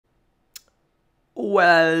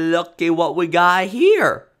Well, look at what we got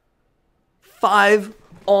here. 5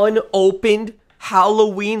 unopened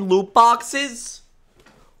Halloween loot boxes.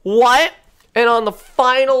 What? And on the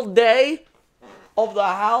final day of the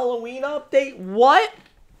Halloween update, what?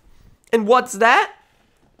 And what's that?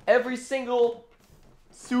 Every single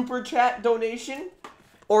super chat donation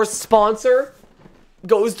or sponsor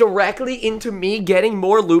goes directly into me getting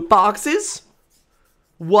more loot boxes?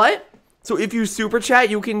 What? So if you super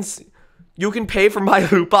chat, you can pay for my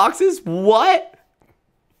loot boxes? What?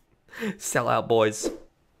 Sell out, boys.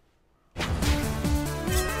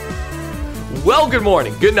 Well, good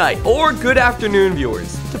morning, good night, or good afternoon,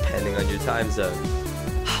 viewers, depending on your time zone.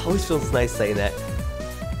 Always feels nice saying that.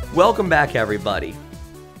 Welcome back, everybody,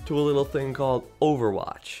 to a little thing called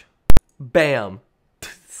Overwatch. Bam.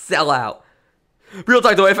 Sell out. Real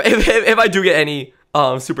talk, though, if I do get any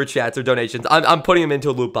super chats or donations, I'm putting them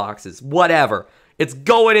into loot boxes. Whatever. It's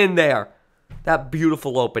going in there. That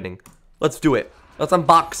beautiful opening. Let's do it. Let's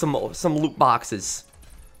unbox some loot boxes.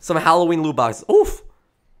 Some Halloween loot boxes. Oof.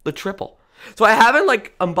 The triple. So I haven't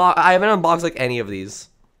unboxed like any of these.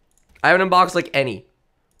 I haven't unboxed like any.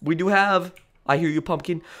 We do have I Hear You,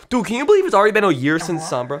 Pumpkin. Dude, can you believe it's already been a year since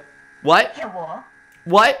Sombra? What?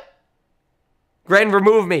 What? Grand,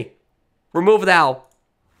 remove me. Remove thou.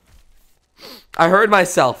 I heard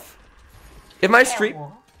myself. If my stream...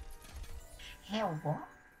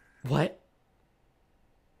 What?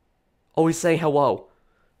 Oh, he's saying hello.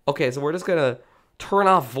 Okay, so we're just gonna turn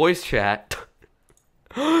off voice chat.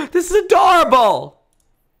 This is adorable!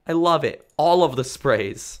 I love it. All of the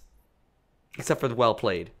sprays. Except for the well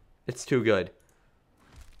played. It's too good.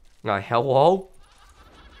 Hello?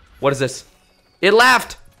 What is this? It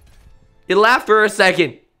laughed! It laughed for a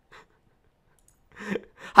second.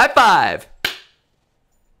 High five!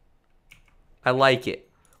 I like it.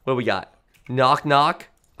 What do we got? Knock knock.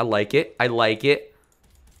 I like it. I like it.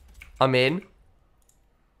 I'm in.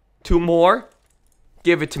 2 more.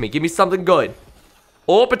 Give it to me. Give me something good.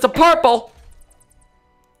 Oh, it's a purple.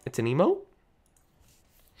 It's an emote?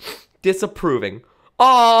 Disapproving.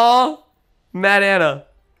 Aww. Mad Anna.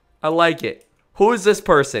 I like it. Who is this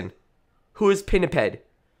person? Who is Pinniped?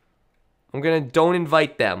 I'm gonna don't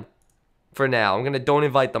invite them for now. I'm gonna don't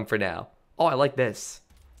invite them for now. Oh, I like this.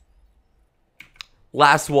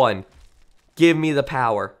 Last one. Give me the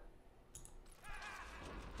power.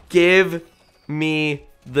 Give me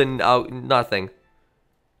the nothing.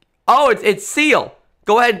 Oh, it's Seal.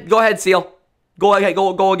 Go ahead, Seal. Go ahead,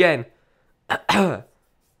 go again.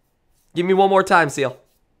 Give me one more time, Seal.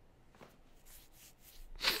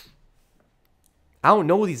 I don't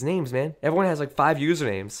know these names, man. Everyone has like 5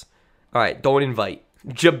 usernames. Alright, don't invite.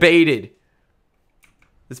 Jabated.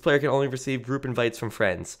 This player can only receive group invites from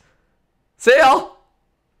friends. Seal!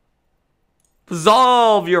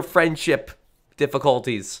 Resolve your friendship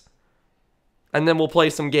difficulties. And then we'll play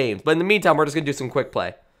some games. But in the meantime, we're just going to do some quick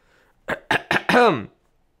play.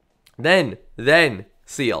 Then,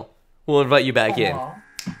 Seal, we'll invite you back in.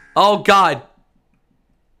 Oh, God.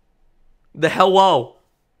 The hello.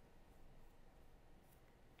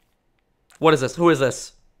 What is this? Who is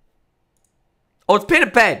this? Oh, it's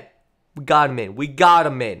Pinniped. We got him in. We got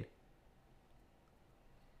him in.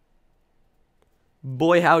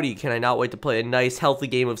 Boy, howdy, can I not wait to play a nice, healthy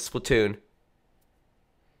game of Splatoon.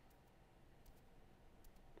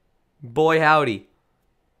 Boy, howdy.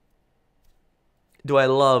 Do I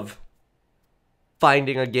love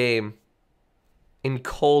finding a game in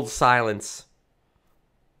cold silence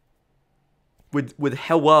with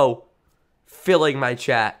hello filling my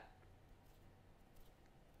chat.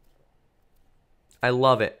 I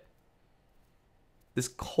love it. This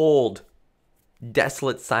cold,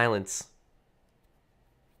 desolate silence.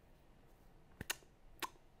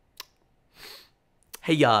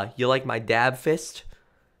 Hey, you like my dab fist?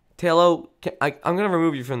 Taylor, I'm gonna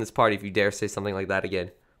remove you from this party if you dare say something like that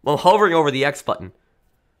again. Well, I'm hovering over the X button.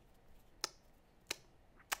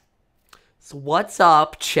 So what's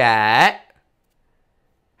up, chat?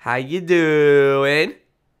 How you doing?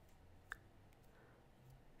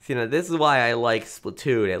 See, now this is why I like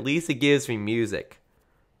Splatoon. At least it gives me music.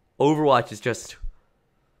 Overwatch is just...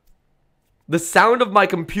 The sound of my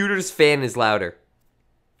computer's fan is louder.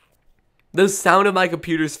 The sound of my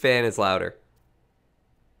computer's fan is louder.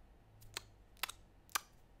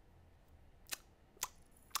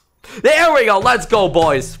 There we go. Let's go,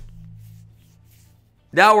 boys.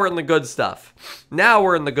 Now we're in the good stuff. Now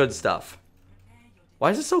we're in the good stuff.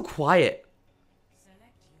 Why is it so quiet?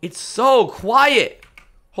 It's so quiet.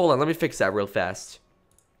 Hold on. Let me fix that real fast.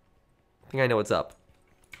 I think I know what's up.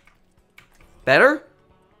 Better?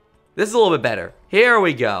 This is a little bit better. Here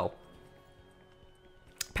we go.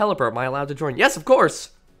 Pelipper, am I allowed to join? Yes, of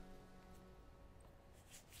course.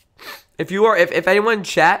 If you are, if anyone in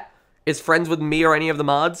chat is friends with me or any of the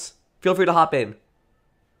mods, feel free to hop in.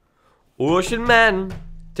 Ocean man,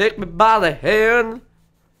 take me by the hand,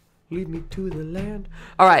 lead me to the land.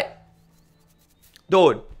 All right,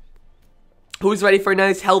 dude. Who's ready for a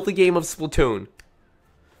nice, healthy game of Splatoon?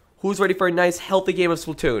 Who's ready for a nice, healthy game of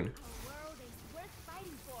Splatoon?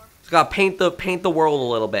 It's gotta paint the world a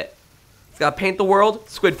little bit. It's gotta paint the world,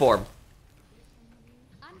 squid form.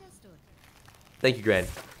 Understood. Thank you, Gran.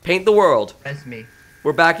 Paint the world. Res me.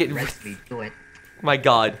 We're back at. Res me. Do it. My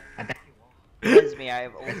God. I bet you won't. Res me, I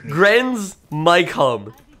have Res me. Gren's mic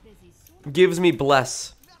hum gives me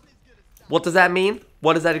bless. What does that mean?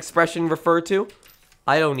 What does that expression refer to?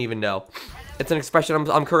 I don't even know. It's an expression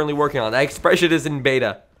I'm currently working on. That expression is in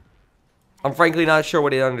beta. I'm frankly not sure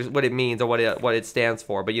what it means or what it stands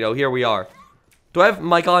for. But you know, here we are. Do I have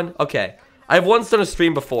mic on? Okay. I've once done a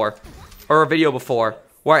stream before, or a video before,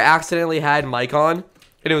 where I accidentally had mic on,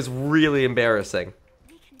 and it was really embarrassing.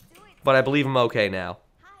 But I believe I'm okay now.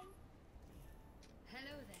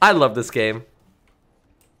 I love this game.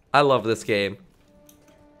 I love this game.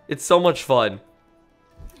 It's so much fun.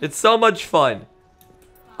 It's so much fun.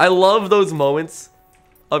 I love those moments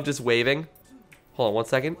of just waving. Hold on 1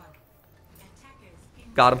 second.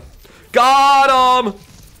 Got him. Got him!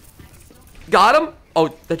 Got him? Oh,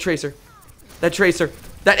 that Tracer. That Tracer.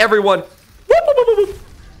 That everyone. Whoop, whoop, whoop, whoop.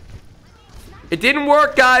 It didn't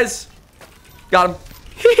work, guys. Got him.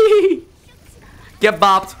 Get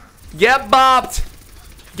bopped. Get bopped.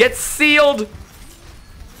 Get sealed.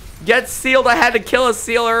 Get sealed. I had to kill a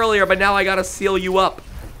seal earlier, but now I gotta seal you up.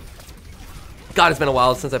 God, it's been a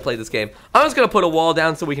while since I played this game. I'm just gonna put a wall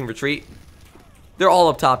down so we can retreat. They're all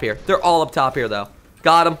up top here. They're all up top here, though.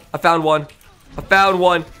 Got him. I found one. I found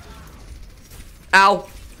one. Ow.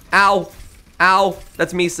 Ow. Ow.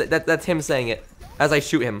 That's me. That's him saying it as I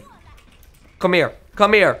shoot him. Come here.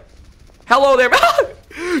 Come here. Hello there.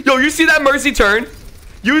 Yo, you see that Mercy turn?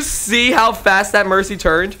 You see how fast that Mercy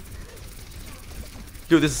turned?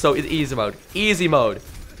 Dude, this is so easy mode. Easy mode.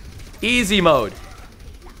 Easy mode.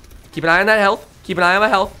 Keep an eye on that health. Keep an eye on my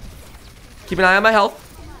health. Keep an eye on my health.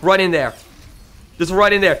 Run in there. Just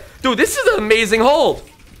run in there. Dude, this is an amazing hold.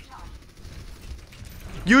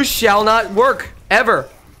 You shall not work. Ever.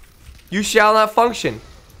 You shall not function.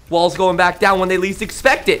 Walls going back down when they least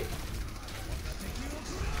expect it.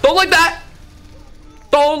 Don't like that.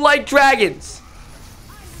 Don't like dragons.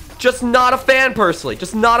 Just not a fan, personally.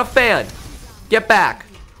 Just not a fan. Get back.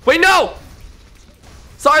 Wait, no!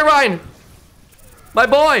 Sorry, Ryan. My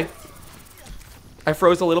boy. I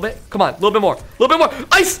froze a little bit. Come on, a little bit more. A little bit more.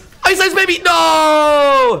 Ice! Ice, ice, baby!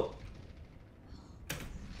 No!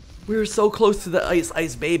 We were so close to the ice,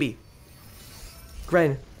 ice, baby.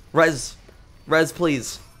 Gren, res. Res,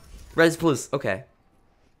 please. Res, please. Okay.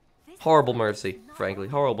 Horrible mercy, frankly.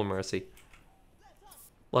 Horrible mercy.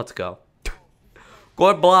 Let's go.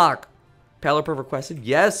 Good block. Pelipper requested.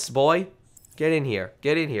 Yes, boy. Get in here.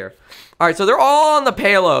 Get in here. Alright, so they're all on the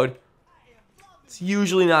payload. It's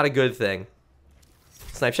usually not a good thing.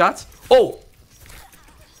 Snipe shots. Oh!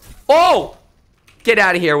 Oh! Get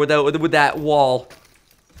out of here with that wall.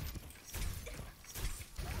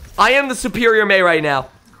 I am the superior Mei right now.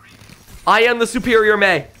 I am the superior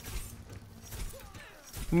Mei.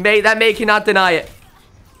 That Mei cannot deny it.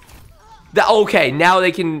 Okay, now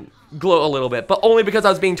they can gloat a little bit, but only because I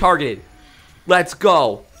was being targeted. Let's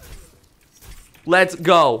go. Let's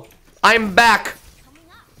go. I'm back.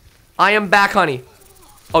 I am back, honey.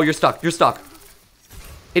 Oh, you're stuck. You're stuck.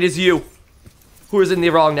 It is you who is in the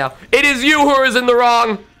wrong now. It is you who is in the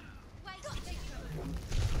wrong.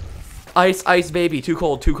 Ice, ice, baby. Too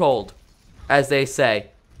cold, as they say.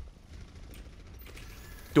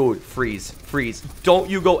 Dude, freeze, freeze. Don't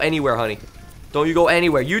you go anywhere, honey. Don't you go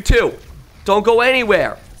anywhere. You too. Don't go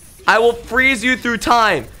anywhere. I will freeze you through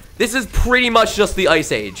time. This is pretty much just the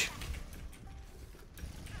Ice Age.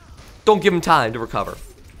 Don't give him time to recover.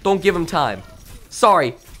 Don't give him time.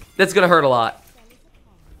 Sorry. That's gonna hurt a lot.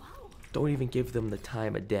 Don't even give them the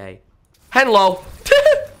time of day. Henlo.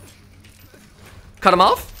 Cut him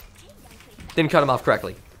off? Didn't cut him off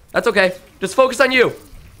correctly. That's okay. Just focus on you.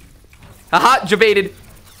 Haha, jebaited.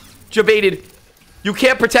 Jebaited. You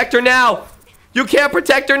can't protect her now. You can't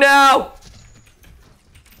protect her now.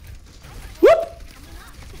 Whoop.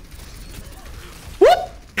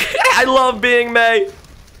 Whoop. I love being Mei.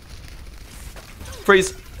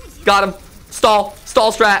 Freeze. Got him. Stall.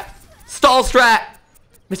 Stall strat. Stall strat.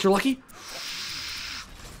 Mr. Lucky.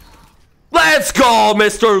 Let's go.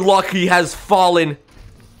 Mr. Lucky has fallen.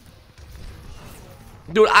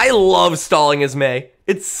 Dude, I love stalling as Mei.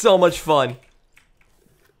 It's so much fun.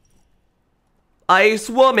 Ice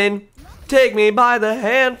woman, take me by the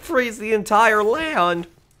hand, freeze the entire land.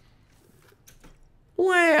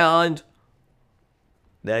 Land.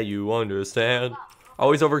 That you understand.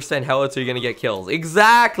 Always overextend hella so you're gonna get kills.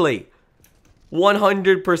 Exactly.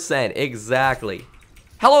 100%. Exactly.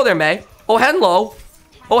 Hello there, May. Oh, hello.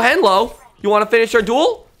 Oh, hello. You want to finish our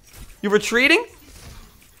duel? You retreating?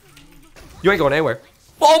 You ain't going anywhere.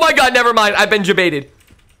 Oh my god, never mind. I've been jebaited.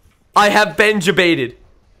 I have been jebaited.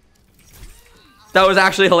 That was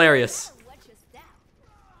actually hilarious.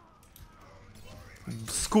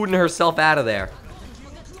 Scooting herself out of there.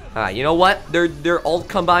 Alright, you know what? They're ult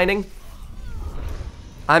combining.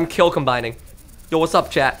 I'm kill combining. Yo, what's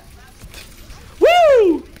up, chat?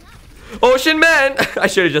 Woo! Ocean Man! I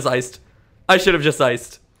should have just iced. I should have just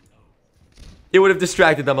iced. It would have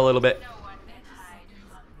distracted them a little bit.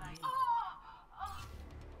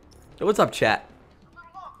 Yo, what's up, chat?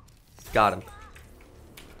 Got him.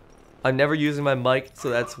 I'm never using my mic, so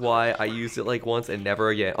that's why I used it like once and never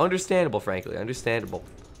again. Understandable, frankly. Understandable.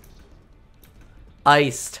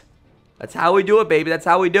 Iced. That's how we do it, baby. That's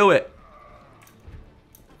how we do it.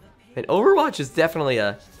 And Overwatch is definitely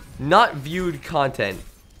a not viewed content.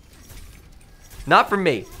 Not for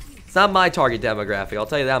me. It's not my target demographic. I'll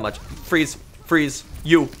tell you that much. Freeze. Freeze.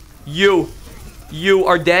 You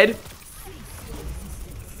are dead.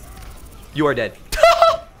 You are dead.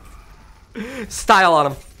 Style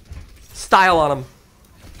on him. Style on him.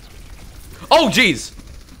 Oh, jeez.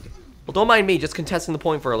 Well, don't mind me. Just contesting the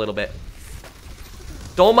point for a little bit.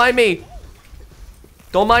 Don't mind me.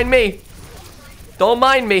 Don't mind me. Don't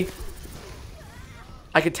mind me.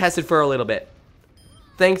 I contested for a little bit.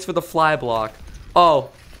 Thanks for the fly block. Oh.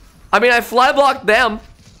 I mean, I fly blocked them.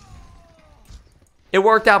 It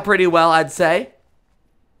worked out pretty well, I'd say.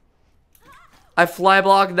 I fly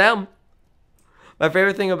blocked them. My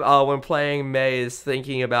favorite thing when playing Mei is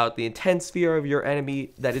thinking about the intense fear of your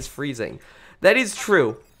enemy that is freezing. That is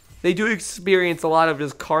true. They do experience a lot of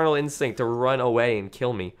just carnal instinct to run away and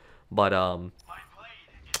kill me. But,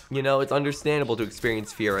 you know, it's understandable to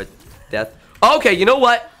experience fear at death. Okay, you know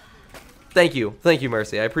what? Thank you. Thank you,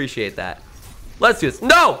 Mercy. I appreciate that. Let's do this.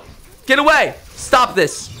 No! Get away! Stop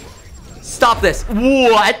this. Stop this.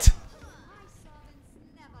 What?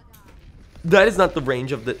 That is not the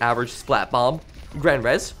range of the average splat bomb. Grand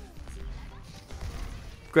res.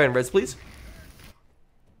 Grand res, please.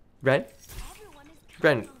 Grand.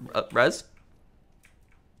 Grand, res.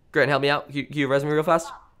 Grand, help me out. Can you res me real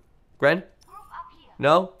fast? Grand?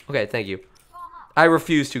 No? Okay, thank you. I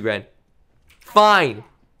refuse to, Grand. Fine.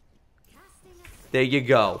 There you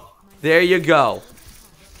go. There you go.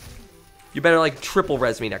 You better, like, triple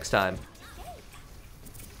res me next time.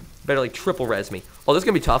 Better, like, triple res me. Oh, this is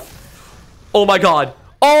gonna be tough. Oh, my God.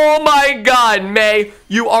 Oh, my God, May.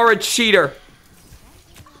 You are a cheater.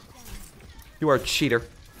 You are a cheater.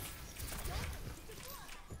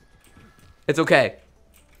 It's okay.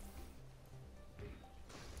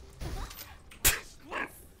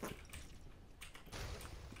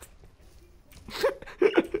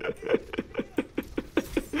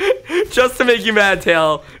 Just to make you mad,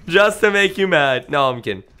 Tail. Just to make you mad. No, I'm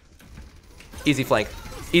kidding. Easy flank.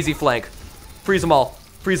 Easy flank. Freeze them all.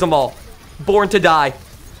 Freeze them all. Born to die.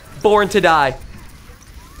 Born to die.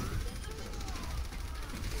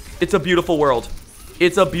 It's a beautiful world.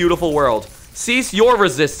 It's a beautiful world. Cease your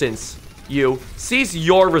resistance. You. Cease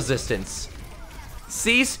your resistance.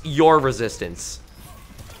 Cease your resistance.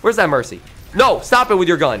 Where's that Mercy? No, stop it with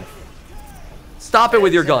your gun. Stop it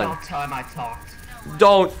with your gun. About time I talked.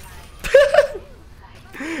 Don't.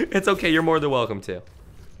 It's okay, you're more than welcome to.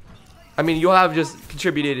 I mean, you have just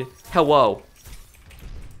contributed. Hello.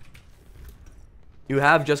 You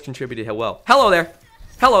have just contributed. Hello. Hello there.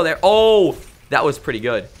 Hello there. Oh, that was pretty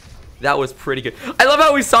good. That was pretty good. I love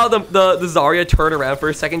how we saw the Zarya turn around for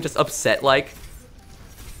a second, just upset like.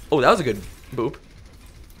 Oh, that was a good boop.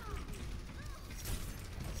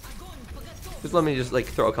 Just let me just like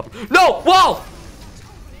throw a couple. No! Whoa!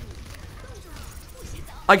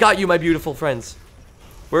 I got you, my beautiful friends.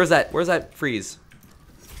 Where's that? Where's that freeze?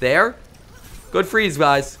 There? Good freeze,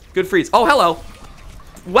 guys. Good freeze. Oh, hello.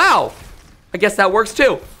 Wow. I guess that works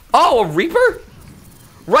too. Oh, a Reaper?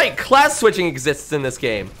 Right, class switching exists in this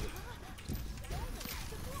game.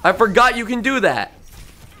 I forgot you can do that.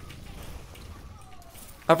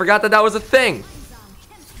 I forgot that that was a thing.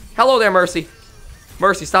 Hello there, Mercy.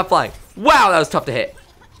 Mercy, stop flying. Wow, that was tough to hit.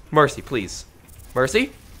 Mercy, please.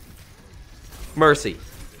 Mercy? Mercy.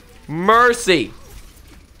 Mercy.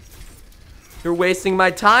 You're wasting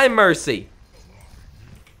my time, Mercy.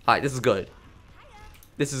 Alright, this is good.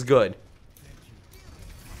 This is good.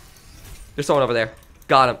 There's someone over there.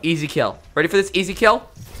 Got him. Easy kill. Ready for this easy kill?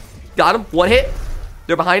 Got him. One hit.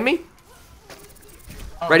 They're behind me.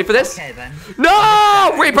 Oh, Ready for this? Okay, then.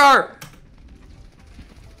 No! Reaper!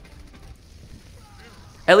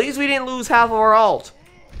 At least we didn't lose half of our ult.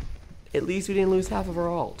 At least we didn't lose half of our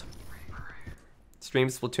ult. Stream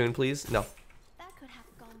Splatoon, please. No. That could have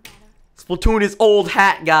gone better. Splatoon is old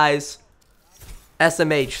hat, guys.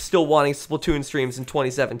 SMH still wanting Splatoon streams in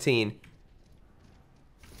 2017.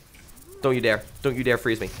 Don't you dare. Don't you dare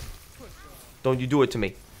freeze me. Don't you do it to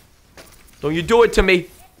me. Don't you do it to me.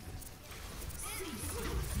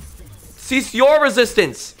 Cease your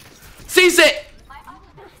resistance. Cease it.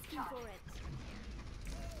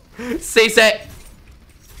 Cease it.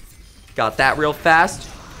 Got that real fast.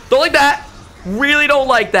 Don't like that. Really don't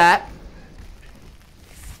like that.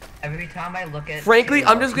 Every time I look at... Frankly,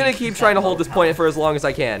 I'm just gonna keep trying to hold this point for as long as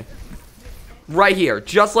I can. Right here.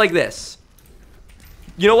 Just like this.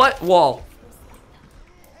 You know what? Wall.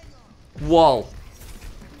 Wall.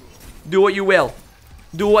 Do what you will.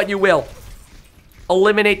 Do what you will.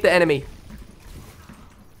 Eliminate the enemy.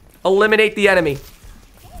 Eliminate the enemy.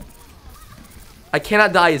 I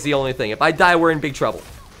cannot die is the only thing. If I die, we're in big trouble.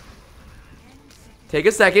 Take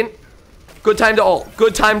a second. Good time to ult.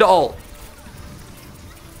 Good time to ult.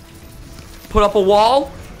 Put up a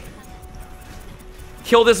wall.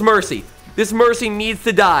 Kill this Mercy. This Mercy needs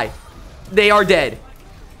to die. They are dead.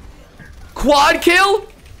 Quad kill?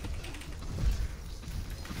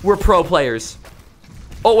 We're pro players.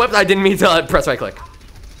 Oh, whoops, I didn't mean to press right click.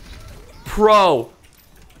 Pro.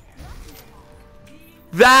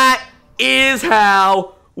 That is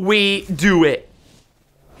how we do it.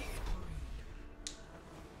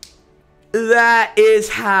 That is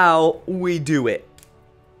how we do it.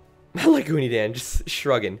 I like Goonie Dan just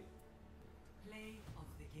shrugging.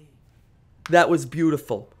 That was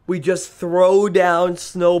beautiful. We just throw down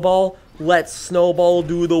Snowball. Let Snowball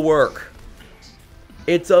do the work.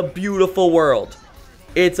 It's a beautiful world.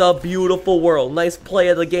 It's a beautiful world. Nice play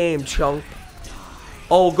of the game, Chunk.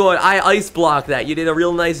 Oh, good. I ice blocked that. You did a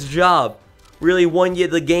real nice job. Really won you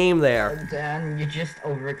the game there. Dan, you just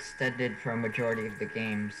overextended for a majority of the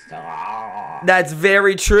games. Ah. That's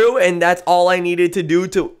very true, and that's all I needed to do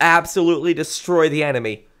to absolutely destroy the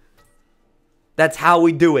enemy. That's how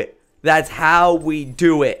we do it. That's how we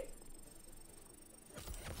do it.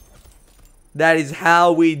 That is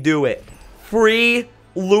how we do it. Free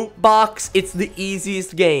loot box. It's the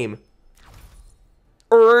easiest game.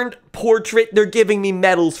 Earned portrait. They're giving me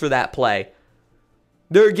medals for that play.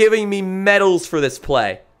 They're giving me medals for this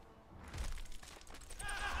play.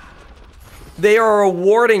 They are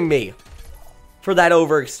awarding me for that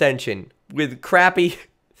overextension with crappy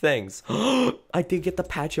things. I did get the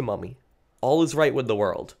Pachamummy. All is right with the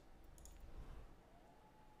world.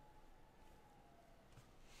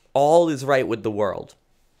 All is right with the world.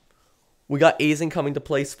 We got Aizen coming to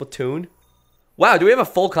play Splatoon. Wow, do we have a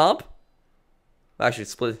full comp?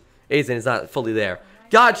 Actually, Aizen is not fully there.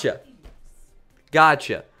 Gotcha.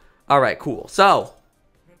 Gotcha. Alright, cool. So,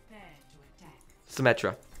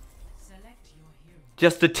 Symmetra.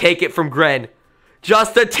 Just to take it from Gren.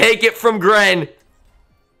 Just to take it from Gren.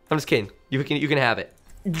 I'm just kidding. You can have it.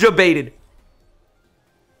 Debated.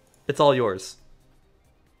 It's all yours.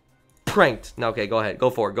 Pranked. No, okay, go ahead. Go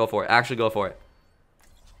for it. Go for it. Actually, go for it.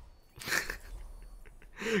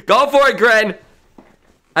 Go for it, Gren.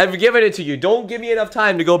 I've given it to you. Don't give me enough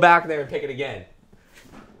time to go back there and pick it again.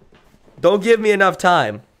 Don't give me enough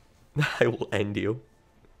time. I will end you.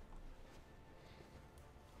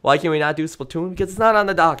 Why can we not do Splatoon? Because it's not on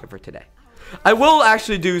the docket for today. I will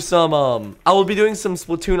actually do some, I will be doing some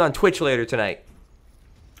Splatoon on Twitch later tonight.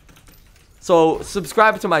 So,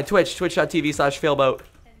 subscribe to my Twitch, twitch.tv/Failboat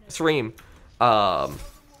stream. And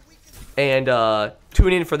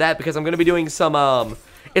tune in for that because I'm going to be doing some,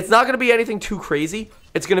 it's not going to be anything too crazy.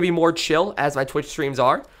 It's going to be more chill, as my Twitch streams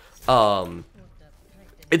are.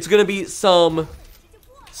 It's going to be some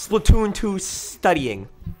Splatoon 2 studying.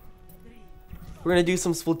 We're going to do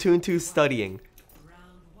some Splatoon 2 studying.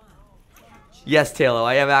 Yes, Taylor,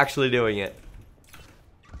 I am actually doing it.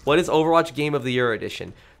 What is Overwatch Game of the Year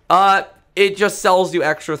edition? It just sells you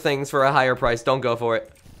extra things for a higher price. Don't go for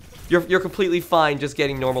it. You're completely fine just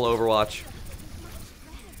getting normal Overwatch.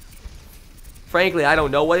 Frankly, I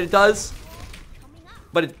don't know what it does.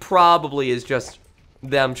 But it probably is just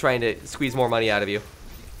them trying to squeeze more money out of you.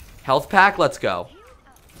 Health pack, let's go.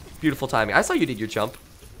 Beautiful timing. I saw you did your jump.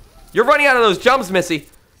 You're running out of those jumps, Missy.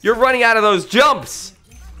 You're running out of those jumps.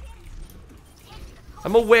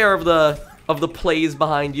 I'm aware of the plays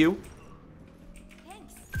behind you.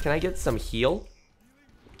 Can I get some heal?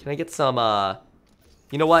 Can I get some,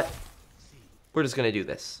 you know what? We're just gonna do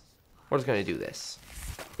this. We're just gonna do this.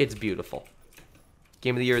 It's beautiful.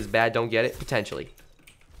 Game of the Year is bad, don't get it? Potentially.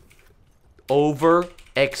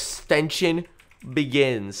 Overextension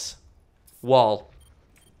begins. Wall.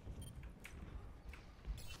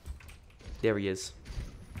 There he is.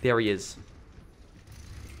 There he is.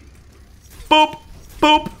 Boop.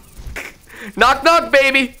 Boop. Knock, knock,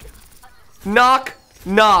 baby. Knock,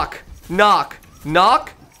 knock, knock,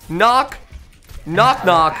 knock, knock, knock,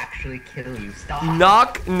 knock. Actually kill you. Stop.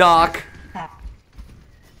 Knock, knock.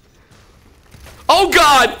 Oh,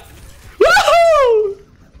 God. Woohoo!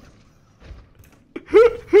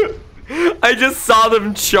 I just saw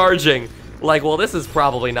them charging. Like, well, this is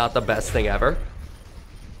probably not the best thing ever.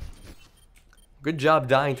 Good job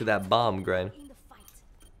dying to that bomb, Gren.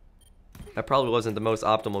 That probably wasn't the most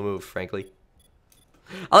optimal move, frankly.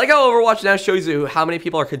 I like how Overwatch now shows you how many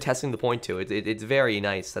people are contesting the point to. It's very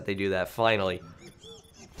nice that they do that, finally.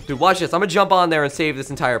 Dude, watch this. I'm gonna jump on there and save this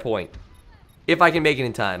entire point. If I can make it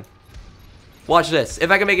in time. Watch this.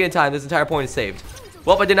 If I can make it in time, this entire point is saved.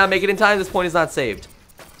 Well, if I did not make it in time, this point is not saved.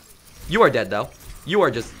 You are dead, though. You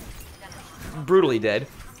are just brutally dead.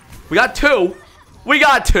 We got 2. We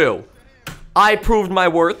got 2. I proved my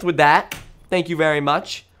worth with that. Thank you very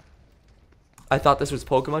much. I thought this was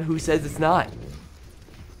Pokemon. Who says it's not?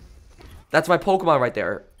 That's my Pokemon right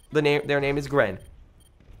there. Their name is Gren.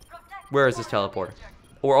 Where is this teleporter?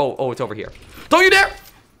 Or oh, it's over here. Don't you dare!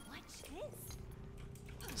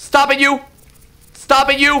 Stop it, you! Stop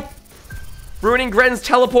it, you! Ruining Gren's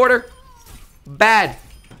teleporter. Bad.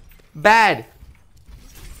 Bad.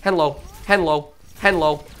 Hello. Hello.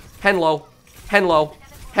 Hello. Hello. Hello.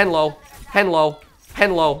 Hello. Hello.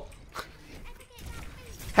 Hello.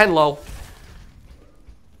 Hello.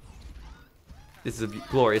 This is a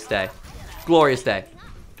glorious day. Glorious day.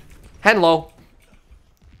 Hello.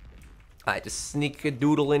 Alright, just sneak a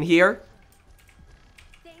doodle in here.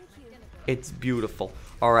 It's beautiful.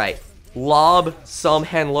 Alright. Lob some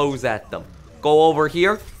hellos at them. Go over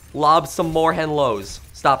here. Lob some more hellos.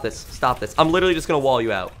 Stop this. Stop this. I'm literally just gonna wall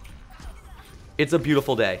you out. It's a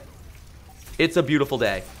beautiful day. It's a beautiful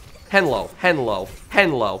day. Henlo. Henlo.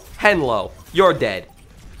 Henlo. Henlo. You're dead.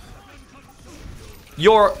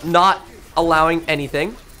 You're not allowing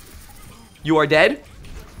anything. You are dead.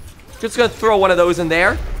 Just gonna throw one of those in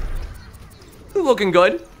there. It's looking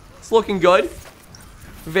good. It's looking good.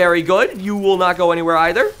 Very good. You will not go anywhere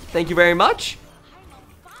either. Thank you very much.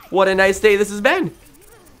 What a nice day this has been.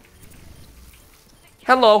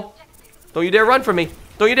 Hello. Don't you dare run from me.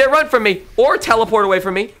 Don't you dare run from me. Or teleport away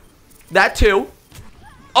from me. That too.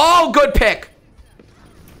 Oh, good pick.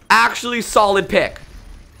 Actually solid pick.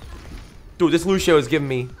 Dude, this Lucio is giving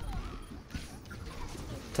me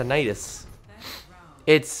tinnitus.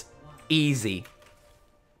 It's easy.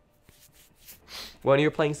 When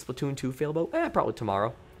you're playing Splatoon 2, Failboat? Probably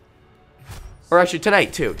tomorrow. Or actually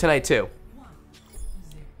tonight too. Tonight too.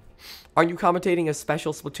 Aren't you commentating a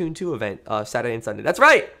special Splatoon 2 event Saturday and Sunday? That's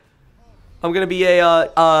right. I'm gonna be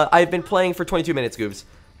I've been playing for 22 minutes, Goobs.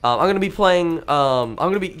 I'm gonna be playing.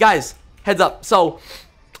 Guys, heads up. So,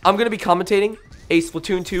 I'm gonna be commentating a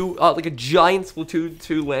Splatoon 2, like a giant Splatoon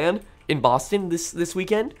 2 LAN in Boston this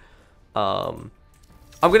weekend. I'm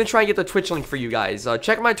gonna try and get the Twitch link for you guys.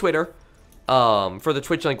 Check my Twitter for the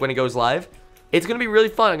Twitch link when it goes live. It's gonna be really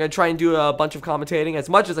fun. I'm gonna try and do a bunch of commentating, as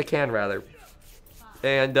much as I can, rather.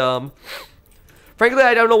 And frankly,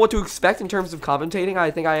 I don't know what to expect in terms of commentating. I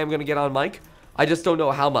think I am gonna get on mic. I just don't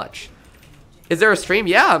know how much. Is there a stream?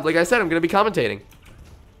 Yeah, like I said, I'm gonna be commentating.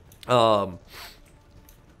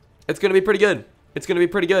 It's gonna be pretty good. It's gonna be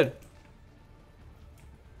pretty good.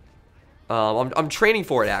 I'm training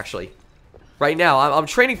for it actually. Right now, I'm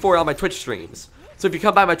training for it on my Twitch streams. So if you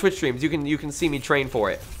come by my Twitch streams, you can see me train for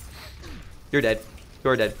it. You're dead.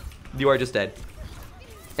 You're dead. You are just dead.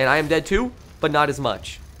 And I am dead too, but not as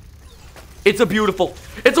much. It's a beautiful.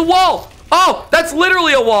 It's a wall. Oh, that's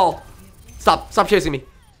literally a wall. Stop. Stop chasing me.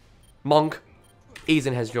 Monk.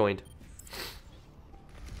 Aizen has joined.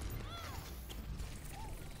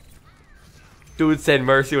 Dude said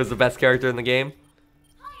Mercy was the best character in the game.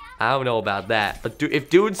 I don't know about that, but if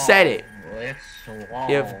dude said it,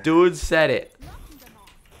 if dude said it,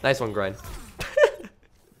 nice one, Gren.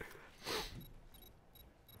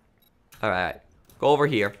 All right, go over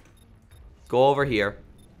here. Go over here.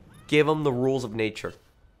 Give him the rules of nature.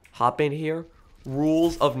 Hop in here.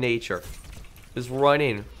 Rules of nature. Just run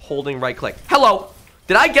in, holding right click. Hello.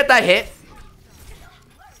 Did I get that hit?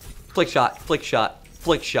 Flick shot. Flick shot.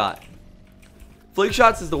 Flick shot. Flick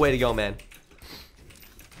shots is the way to go, man.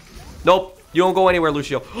 Nope. You don't go anywhere,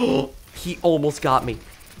 Lucio. He almost got me.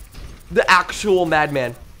 The actual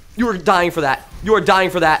madman. You are dying for that. You are dying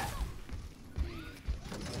for that.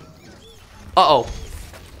 Uh-oh.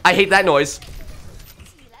 I hate that noise.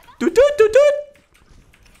 Doot, doot, doot, doot.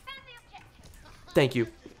 Thank you.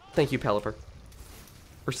 Thank you, Pelipper.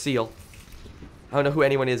 Or Seal. I don't know who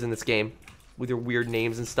anyone is in this game with your weird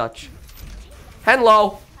names and such.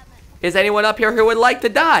 Hello. Is anyone up here who would like to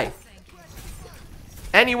die?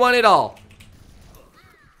 Anyone at all?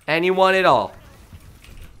 Anyone at all?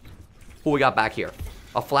 Who we got back here?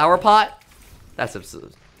 A flower pot? That's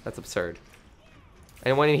absurd. That's absurd.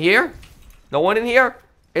 Anyone in here? No one in here?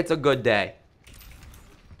 It's a good day.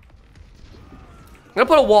 I'm gonna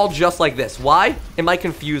put a wall just like this. Why? It might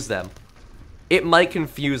confuse them. It might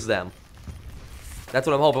confuse them. That's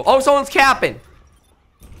what I'm hoping. Oh, someone's capping.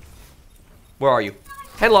 Where are you?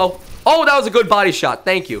 Hello. Oh, that was a good body shot.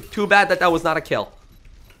 Thank you. Too bad that that was not a kill.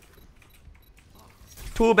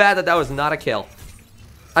 Too bad that that was not a kill.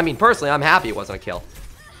 I mean, personally, I'm happy it wasn't a kill.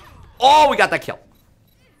 Oh, we got that kill.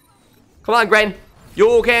 Come on, Gren.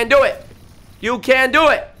 You can do it. You can do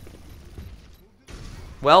it.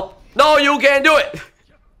 Well, no, you can't do it.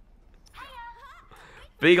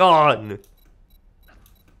 Be gone.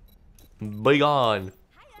 Be gone.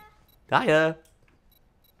 Hiya.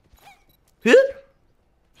 Huh?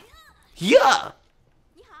 Yeah.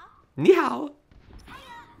 Ni hao.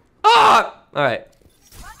 Ah! Alright.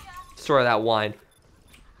 Destroy that wine.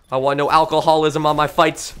 I want no alcoholism on my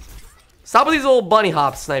fights. Stop with these little bunny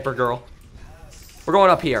hops, sniper girl. We're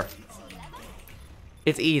going up here.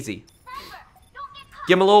 It's easy.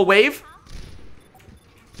 Give him a little wave.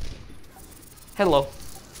 Hello.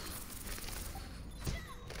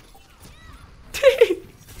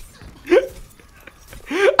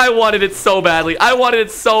 I wanted it so badly. I wanted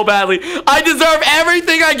it so badly. I deserve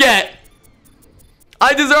everything I get.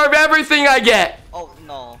 I deserve everything I get. Oh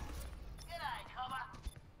no.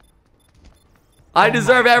 I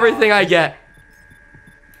deserve everything I get.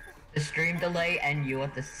 The stream delay and you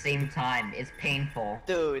at the same time is painful.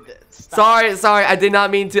 Dude, stop. Sorry. I did not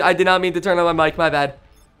mean to turn on my mic. My bad.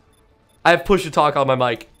 I have push to talk on my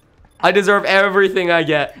mic. I deserve everything I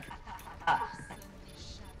get.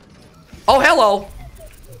 Oh, hello.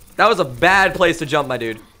 That was a bad place to jump, my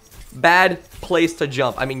dude. Bad place to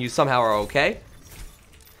jump. I mean, you somehow are okay.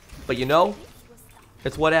 But you know,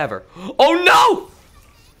 it's whatever. Oh, no!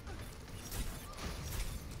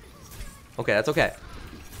 Okay, that's okay.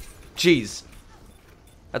 Jeez.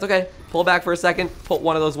 That's okay. Pull back for a second. Put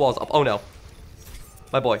one of those walls up. Oh, no.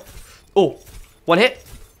 My boy. Oh, one hit.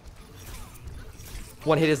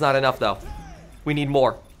 One hit is not enough, though. We need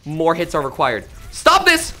more. More hits are required. Stop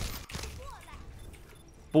this!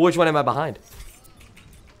 But which one am I behind?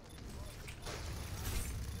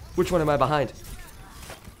 Which one am I behind?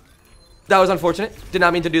 That was unfortunate. Did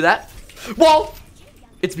not mean to do that. Wall!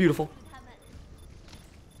 It's beautiful.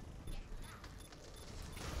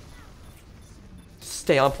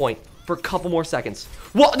 Stay on point for a couple more seconds.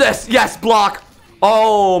 What this? Yes, block!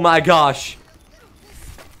 Oh my gosh.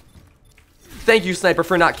 Thank you, Sniper,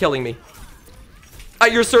 for not killing me.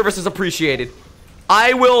 Your service is appreciated.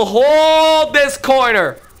 I will hold this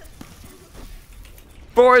corner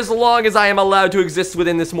for as long as I am allowed to exist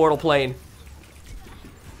within this mortal plane.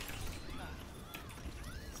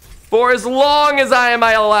 For as long as I am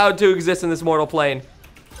allowed to exist in this mortal plane.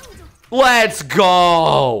 Let's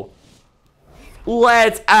go.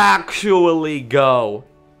 Let's actually go.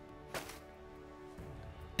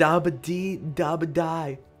 Dabba-dee,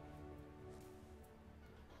 dabba-die.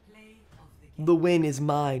 The win is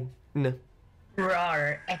mine. No.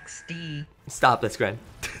 Roar XD. Stop this, Gren.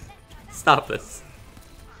 Stop this.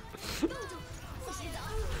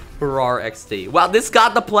 Roar XD. Wow, this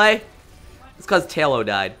got the play. It's because Talo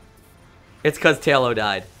died. It's because Talo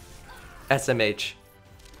died. SMH.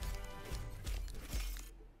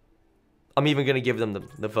 I'm even going to give them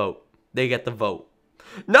the vote. They get the vote.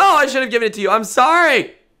 No, I should have given it to you. I'm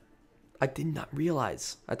sorry. I did not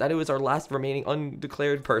realize. I thought it was our last remaining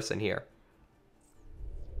undeclared person here.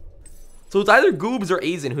 So it's either Goobs or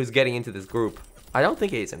Aizen who's getting into this group. I don't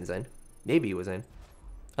think Aizen is in. Maybe he was in.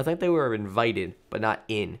 I think they were invited, but not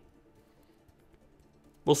in.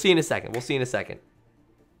 We'll see in a second. We'll see in a second.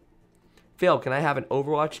 Fail, can I have an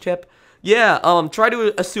Overwatch tip? Yeah, try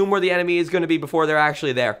to assume where the enemy is going to be before they're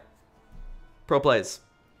actually there. Pro plays.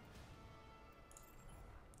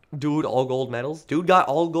 Dude, all gold medals? Dude got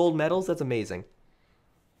all gold medals? That's amazing.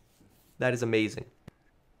 That is amazing.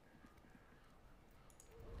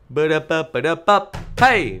 Ba-da-ba-ba-da-ba.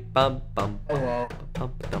 Hey! Bum, bum, Hello.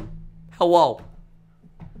 bum, bum. Hello.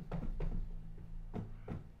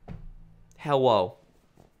 Hello.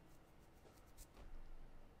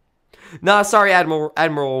 Nah, sorry, Admiral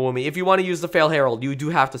Woomy. If you want to use the Fail Herald, you do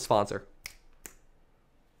have to sponsor.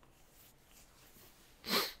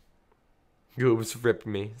 Goobs ripped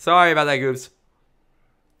me. Sorry about that, Goobs.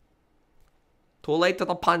 Too late to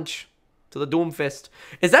the punch. to the Doomfist.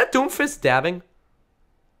 Is that Doomfist dabbing?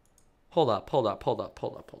 Hold up.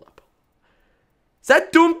 Is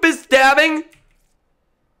that Doomfist dabbing?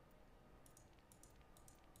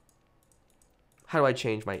 How do I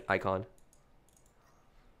change my icon?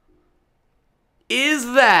 Is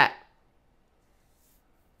that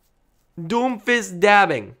Doomfist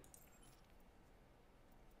dabbing?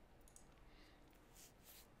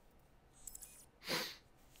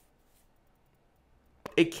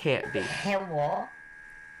 It can't be. Hello.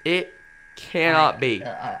 It cannot be.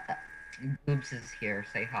 Boobs is here.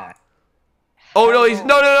 Say hi. Oh no, he's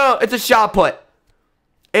no. It's a shot put.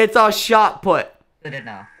 It's a shot put. Good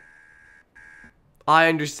enough. I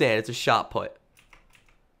understand. It's a shot put.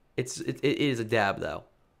 It is a dab though.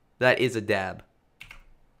 That is a dab.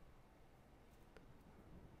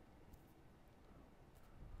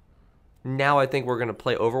 Now I think we're gonna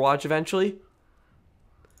play Overwatch eventually.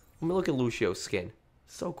 Let me look at Lucio's skin.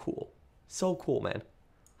 So cool. So cool, man.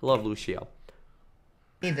 I love Lucio.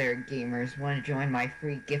 Hey there, gamers. Want to join my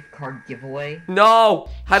free gift card giveaway? No!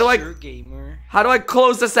 How do Sure, gamer. How do I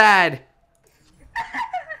close this ad?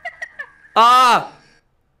 Ah!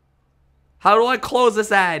 How do I close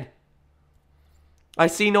this ad? I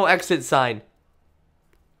see no exit sign.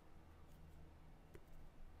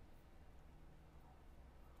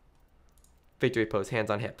 Victory pose,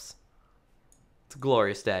 hands on hips. It's a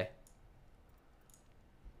glorious day.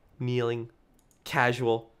 Kneeling,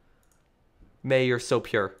 casual. May, you're so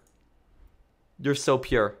pure. You're so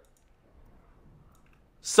pure.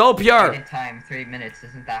 So pure! Waiting time 3 minutes.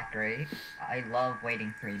 Isn't that great? I love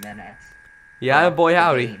waiting 3 minutes. Yeah, boy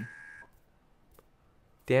howdy. Game.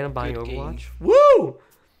 Dan, I'm buying Good Overwatch. game. Woo!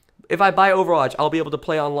 If I buy Overwatch, I'll be able to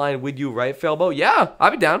play online with you, right, Failboat? Yeah,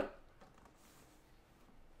 I'll be down.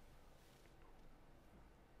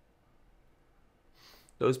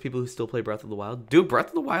 Those people who still play Breath of the Wild. Dude, Breath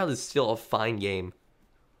of the Wild is still a fine game.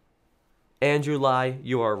 Andrew Lai,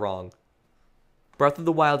 you are wrong. Breath of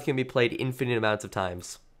the Wild can be played infinite amounts of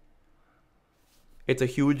times. It's a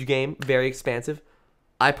huge game, very expansive.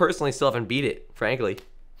 I personally still haven't beat it, frankly.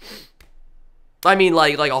 I mean,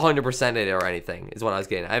 like 100% it or anything is what I was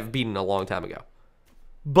getting. I've beaten a long time ago.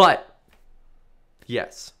 But,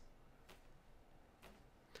 yes.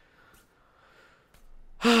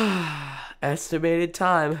 Estimated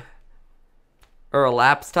time. Or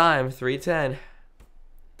elapsed time, 3:10.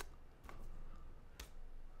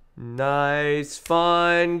 Nice,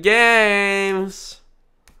 fun games.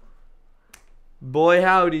 Boy,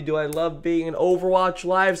 howdy, do I love being an Overwatch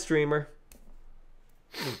live streamer.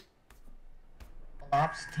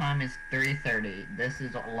 Elapsed time is 3:30. This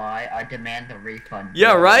is a lie. I demand a refund.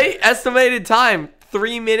 Yeah, right? Estimated time,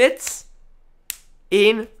 3 minutes.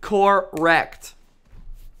 Incorrect.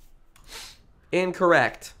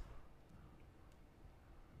 Incorrect.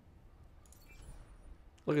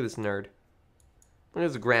 Look at this nerd. Look at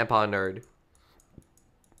this grandpa nerd.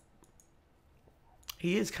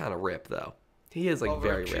 He is kind of ripped, though. He is, like, Over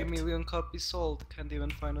very 3 ripped. million copies sold. Can't even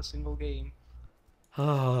find a single game.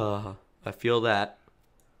 Ah, I feel that.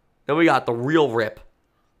 Then we got the real rip.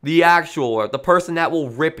 The actual rip. The person that will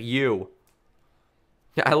rip you.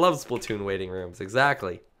 Yeah, I love Splatoon waiting rooms.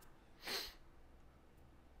 Exactly.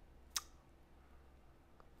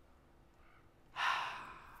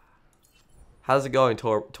 How's it going,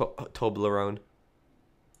 Toblerone?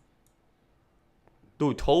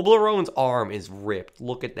 Dude, Toblerone's arm is ripped.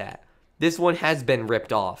 Look at that. This one has been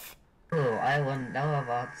ripped off. Oh, I wouldn't know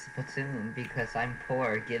about Splatoon because I'm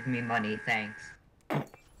poor. Give me money, thanks.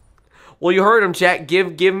 Well, you heard him, chat.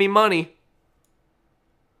 Give me money.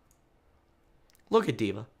 Look at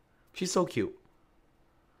Diva. She's so cute.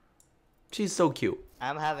 She's so cute.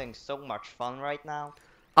 I'm having so much fun right now.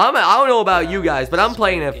 I don't know about you guys, but I'm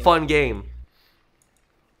playing a fun game.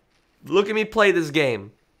 Look at me play this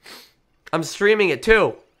game. I'm streaming it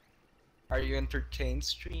too. Are you entertained,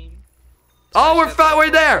 stream? Oh, we're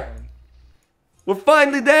there. We're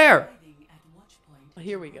finally there.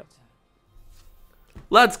 Here we go.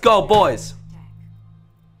 Let's go, boys.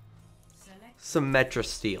 Symmetra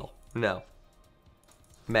Steel. No.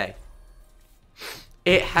 May.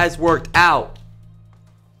 It has worked out.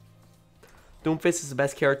 Doomfist is the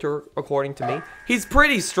best character, according to me. He's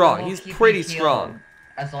pretty strong. He's pretty strong.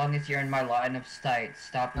 As long as you're in my line of sight,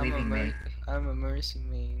 stop leaving me. I'm a mercy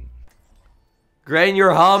main. Grain,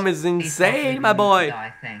 your hum is Please stop insane, leaving my me boy. to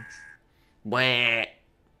die, thanks. Wah.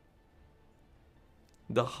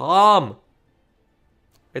 The hum.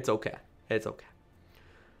 It's okay. It's okay.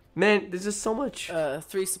 Man, there's just so much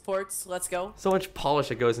 3 supports. Let's go. so much polish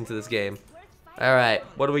that goes into this game. Alright,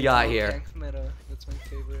 what do we got here? Tank meta. That's my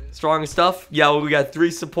favorite. Strong stuff? Yeah, well, we got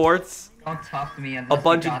 3 supports. Don't talk to me unless A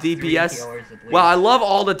bunch you of got 3 DPS. healers at least. Wow, I love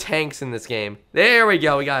all the tanks in this game. There we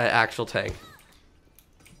go. We got an actual tank.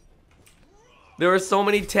 There are so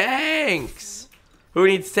many tanks. Who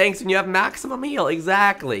needs tanks when you have maximum heal?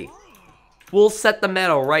 Exactly. We'll set the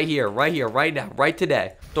medal right here, right now, right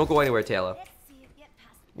today. Don't go anywhere, Taylor. Let's see you get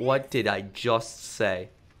past What did I just say?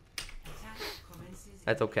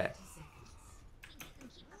 That's okay.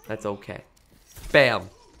 That's okay. Bam.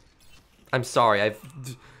 I'm sorry. I've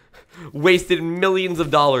wasted millions of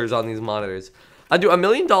dollars on these monitors. I do $1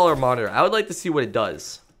 million monitor. I would like to see what it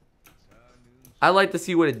does. I'd like to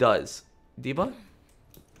see what it does. Diva?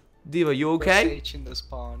 Diva, you okay? Press H in the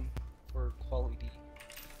spawn for quality.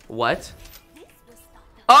 What? this will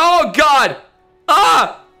stop the Oh, God!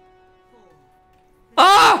 Ah!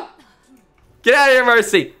 Ah! Get out of here,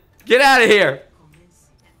 Mercy! Get out of here!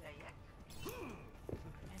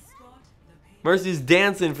 Mercy's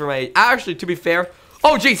dancing for my... Actually, to be fair...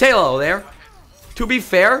 Oh, geez, Halo there. To be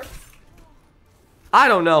fair... I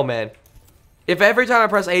don't know, man. If every time I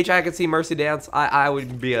press H, I could see Mercy dance, I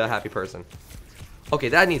would be a happy person. Okay,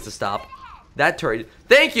 that needs to stop. That turret...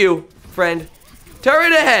 Thank you, friend.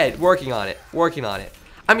 Turret ahead! Working on it. Working on it.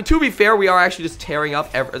 I mean, to be fair, we are actually just tearing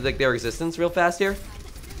up like their existence real fast here.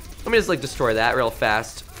 Let me just, like, destroy that real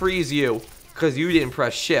fast. Freeze you, because you didn't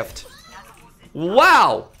press shift.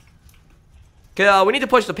 Wow! Okay, we need to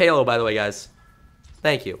push the payload, by the way, guys.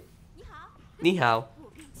 Thank you. Ni hao.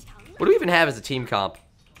 What do we even have as a team comp?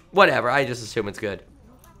 Whatever, I just assume it's good.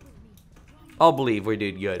 I'll believe we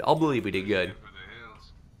did good. I'll believe we did good.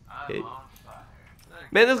 Okay.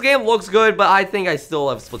 Man, this game looks good, but I think I still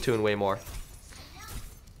love Splatoon way more.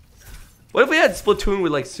 What if we had Splatoon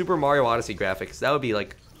with, like, Super Mario Odyssey graphics? That would be,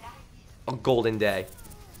 like, a golden day.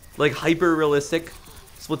 Like, hyper-realistic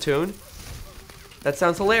Splatoon. That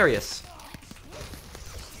sounds hilarious.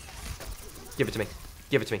 Give it to me.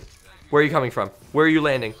 Give it to me. Where are you coming from? Where are you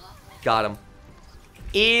landing? Got him.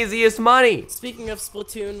 Easiest money. Speaking of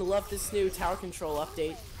Splatoon, love this new tower control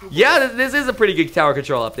update. Yeah, this is a pretty good tower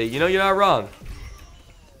control update. You know, you're not wrong.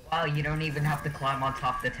 Wow, you don't even have to climb on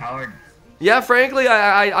top of the tower. Yeah, frankly,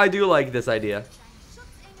 I do like this idea.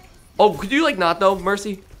 Oh, could you, like, not, though,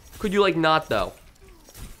 Mercy? Could you, like, not, though?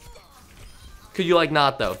 Could you, like,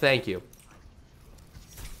 not, though? Thank you.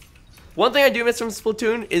 One thing I do miss from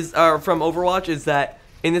Splatoon is, from Overwatch, is that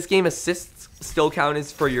in this game, assists still count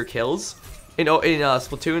as for your kills. In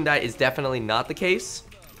Splatoon, that is definitely not the case.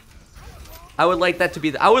 I would like that to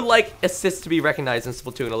be, I would like assists to be recognized in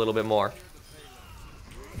Splatoon a little bit more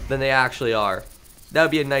than they actually are. That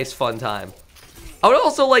would be a nice, fun time. I would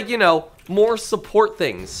also like, you know, more support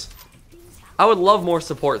things. I would love more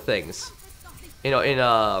support things. You know, in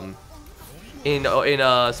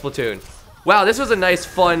Splatoon. Wow, this was a nice,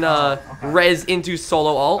 fun, res into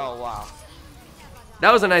solo ult. Oh wow.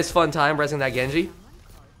 That was a nice, fun time, resing that Genji.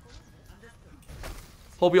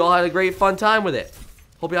 Hope you all had a great, fun time with it.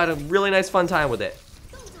 Hope you had a really nice, fun time with it.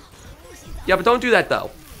 Yeah, but don't do that,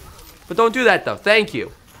 though. But don't do that, though. Thank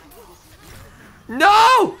you.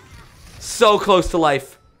 No! So close to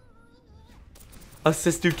life.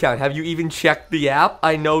 Assists do count. Have you even checked the app?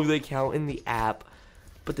 I know they count in the app.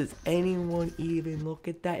 But does anyone even look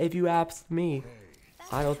at that? If you asked me,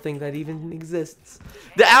 I don't think that even exists.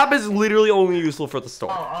 The app is literally only useful for the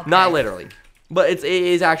store. Oh, okay. Not literally. But it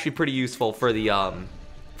is actually pretty useful for the,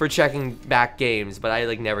 for checking back games. But I,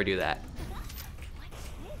 like, never do that.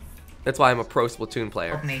 That's why I'm a pro Splatoon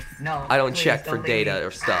player. Me. No, I don't please, check for don't leave data me.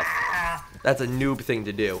 or stuff. Ah. That's a noob thing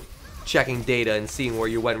to do. Checking data and seeing where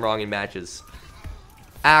you went wrong in matches.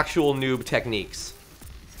 Actual noob techniques.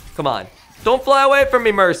 Come on. Don't fly away from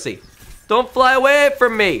me, Mercy. Don't fly away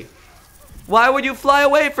from me. Why would you fly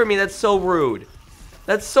away from me? That's so rude.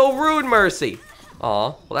 That's so rude, Mercy. Aw,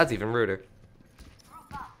 well, that's even ruder.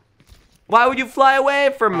 Why would you fly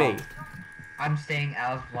away from me? I'm staying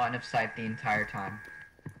out of line of sight the entire time.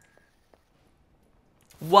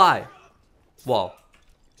 Why? Well.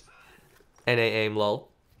 NA aim lol.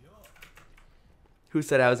 Who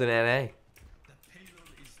said I was an NA?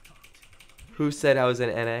 Who said I was an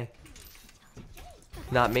NA?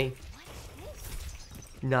 Not me.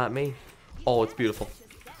 Not me. Oh, it's beautiful.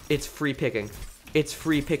 It's free picking. It's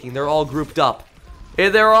free picking. They're all grouped up.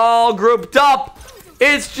 They're all grouped up.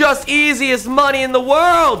 It's just easiest money in the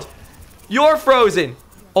world. You're frozen.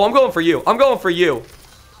 Oh, I'm going for you. I'm going for you.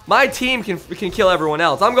 My team can kill everyone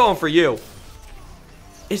else. I'm going for you.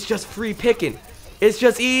 It's just free picking. It's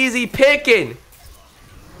just easy picking.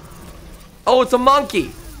 Oh, it's a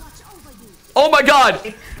monkey. Oh my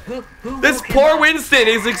god. This poor Winston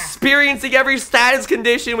is experiencing every status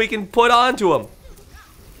condition we can put onto him.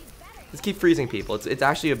 Let's keep freezing people. It's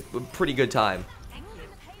actually a pretty good time.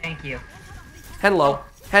 Thank you. Henlo,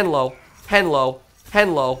 Henlo, Henlo,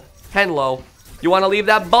 Henlo, Henlo. You want to leave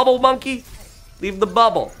that bubble, monkey? Leave the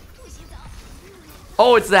bubble.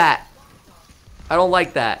 Oh, it's that. I don't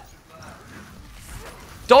like that.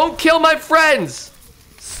 Don't kill my friends.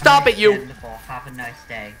 Stop it, you. Understandable. Have a nice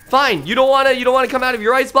day. Fine. You don't wanna come out of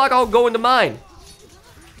your ice block. I'll go into mine.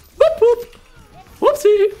 Whoop whoop.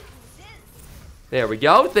 Whoopsie. There we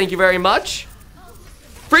go. Thank you very much.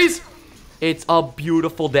 Freeze. It's a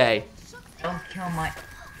beautiful day. Don't kill my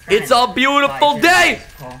It's a beautiful day.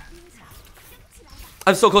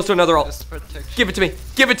 I'm so close to another ult. Just protection. Give it to me.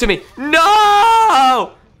 Give it to me.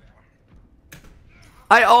 No!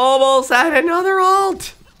 I almost had another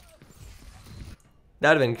ult.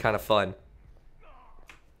 That would have been kind of fun.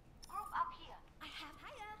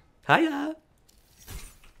 Hiya.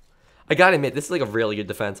 I gotta admit, this is like a really good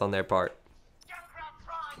defense on their part.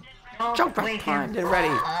 Jump right primed and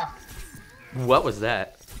ready. What was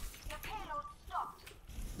that?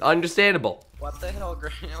 Understandable. What the hell,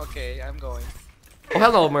 Granny? Okay, I'm going. Oh,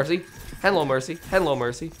 hello, Mercy. Hello, Mercy. Hello,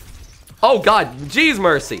 Mercy. Oh, God. Jeez,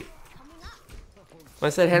 Mercy. When I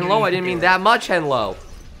said hello, I didn't mean that much hello.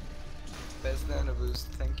 Best nano boost,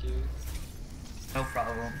 thank you. No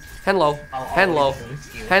problem. Hello. I'll Hello. always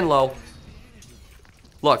boost you. Hello.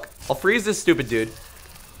 Look, I'll freeze this stupid dude.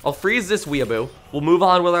 I'll freeze this weeaboo. We'll move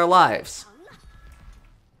on with our lives.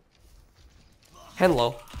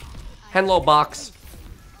 Hello. Hello, box.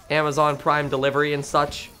 Amazon Prime delivery and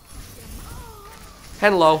such.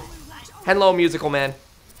 Hello. Hello, musical man.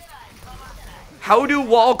 How do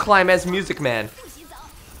wall climb as music man?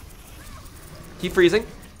 Keep freezing.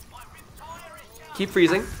 Keep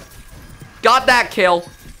freezing. Got that kill.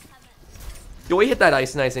 Yo, we hit that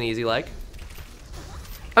ice nice and easy like.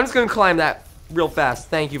 I'm just gonna climb that real fast.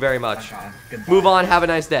 Thank you very much. Okay, goodbye. Move on. Have a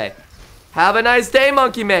nice day. Have a nice day,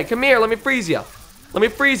 monkey man. Come here. Let me freeze you. Let me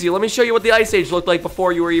freeze you. Let me show you what the ice age looked like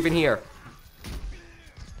before you were even here.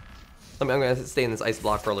 I'm gonna stay in this ice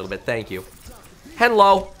block for a little bit. Thank you.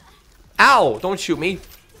 Hello. Ow! Don't shoot me.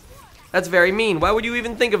 That's very mean. Why would you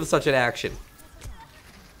even think of such an action?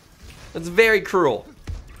 That's very cruel.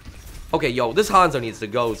 Okay, yo, this Hanzo needs to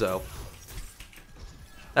go, though.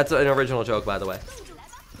 That's an original joke, by the way.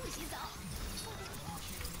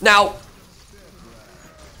 Now!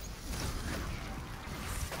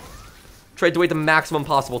 Tried to wait the maximum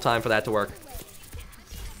possible time for that to work.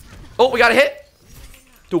 Oh, we got a hit!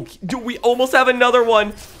 Dude, we almost have another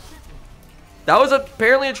one. That was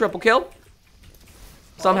apparently a triple kill.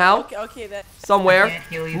 Somehow. Okay, that. Somewhere. I can't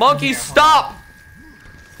heal you from Monkey, here. stop!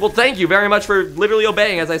 Well, thank you very much for literally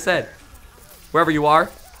obeying, as I said. Wherever you are.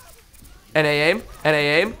 NA aim. NA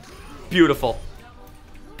aim. Beautiful.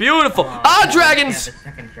 Beautiful. Ah, We dragons! have the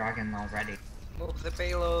second dragon already. Move the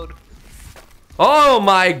payload. Oh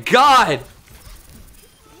my god!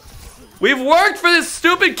 We've worked for this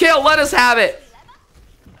stupid kill. Let us have it.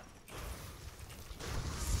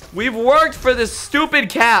 We've worked for this stupid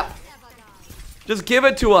cap. Just give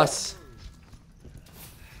it to us.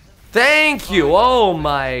 Thank you. Oh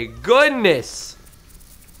my goodness.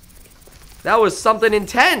 That was something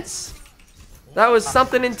intense. That was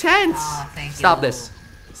something intense. Thank Stop you. this.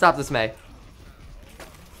 Stop this, May.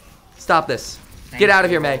 Stop this. Thank Get out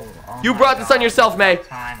of here, May. you. Oh You my brought this on God. yourself, May.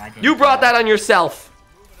 Time I didn't You brought know. that on yourself.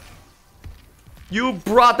 You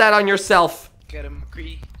brought that on yourself. Get him,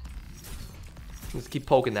 McCree. Let's keep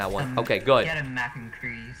poking that one. Um, Okay, good. Get a mac and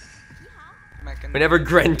crease. Whenever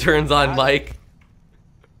Gren turns on Mike.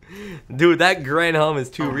 Dude, that Gren hum is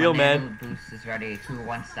too real, my man. nano boost is ready. Who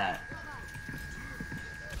wants that?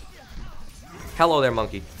 Hello there,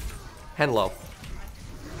 monkey. Hello.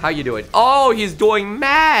 How you doing? Oh, he's doing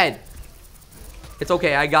mad. It's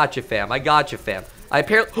okay. I got you, fam. I got you, fam. I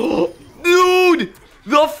apparently... Dude!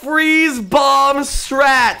 The freeze bomb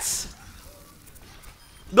strats!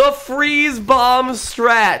 The freeze bomb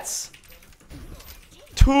strats!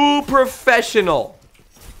 Too professional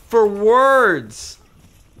for words.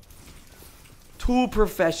 Too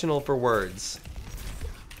professional for words.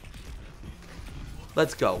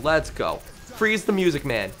 Let's go. Let's go. Freeze the music,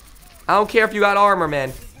 man. I don't care if you got armor,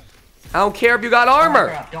 man. I don't care if you got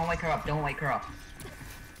armor. Don't wake her up. Don't wake her up.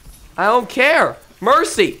 I don't care.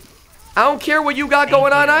 Mercy. I don't care what you got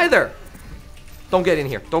going on either. Don't get in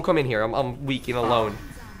here. Don't come in here. I'm weak and alone.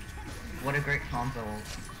 What a great console.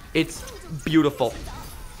 It's beautiful.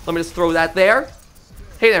 Let me just throw that there.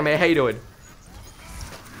 Hey there, man. How you doing?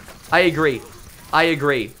 I agree. I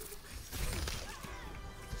agree.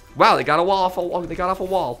 Wow, they got a wall off a, they got off a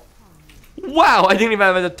wall. Wow, I didn't even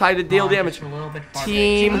have enough time to deal damage. Just a little bit farther.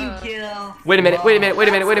 Team. Kill. Wait a minute, wait a minute, wait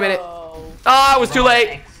a minute, wait a minute. Oh. Ah, I was too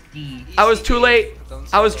late. XD. I was too late.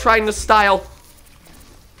 Don't I was spoil. trying to style.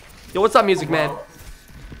 Yo, what's up, Music Man? Well,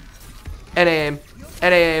 NAM.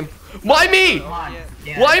 NAM. Why me? come on.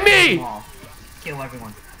 Yeah, Why kill me? them all. Kill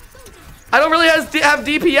everyone. I don't really have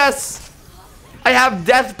DPS. I have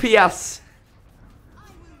death PS.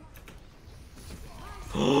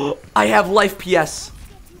 I have life PS.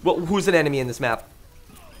 Well, who's an enemy in this map?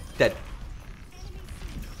 Dead.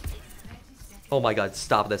 Oh my god,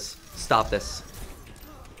 stop this. Stop this.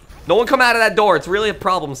 No one come out of that door. It's really a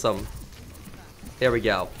problemsome. There we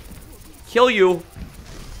go. Kill you.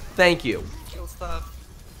 Thank you. Kill stuff.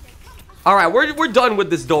 Alright, we're done with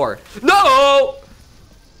this door. No!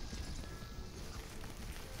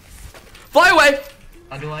 Fly away!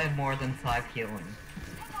 How do I have more than 5 healing?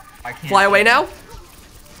 I can't Fly away heal. now.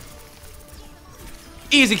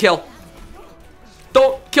 Easy kill.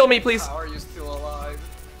 Don't kill me, please. How are you still alive?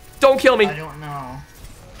 Don't kill me. I don't know.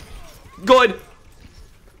 Good.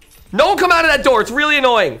 No one come out of that door. It's really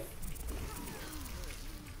annoying.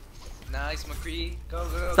 Nice, McCree. Go,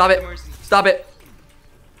 go. Stop it. Mercy. Stop it.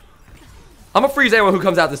 I'm gonna freeze anyone who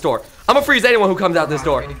comes out this door. I'm gonna freeze anyone who comes out this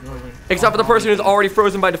door. Except for the person who's already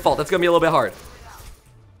frozen by default. That's gonna be a little bit hard.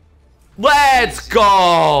 Let's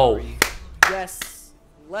go. Yes.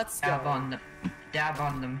 Let's Dab go.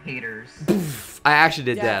 on them haters. I actually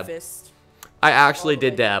did Dab dab. fist. I actually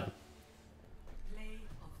did dab.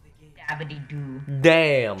 Dabbity doo.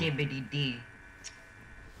 Damn. Dibbity dee.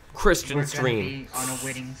 Christian We're gonna stream. be on a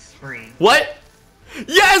winning spree. What?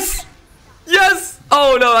 Yes! Yes!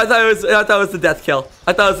 Oh no, I thought it was the death kill.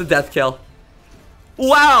 I thought it was the death kill.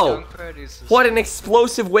 Wow! What an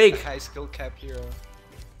explosive wake. High skill cap hero.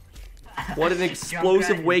 What an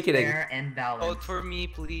explosive Junkrat is awakening. fair and balanced. Vote for me,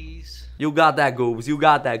 please. You got that, Goobs. You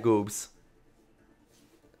got that, Goobs.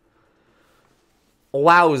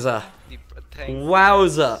 Wowza.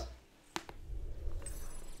 Wowza.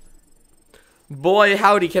 Boy,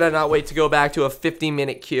 howdy, can I not wait to go back to a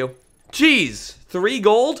 50-minute queue. Jeez, 3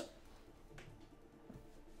 gold?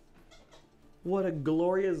 What a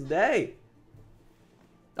glorious day.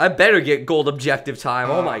 I better get gold objective time.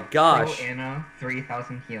 Oh my gosh. Pro Anna,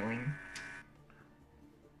 3,000 healing.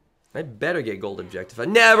 I better get gold objective.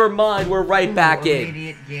 Never mind, we're right back in.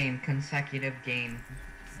 Immediate game, consecutive game,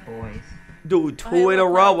 boys. Dude, 2 in a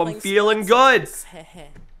row. I'm feeling good.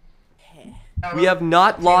 We have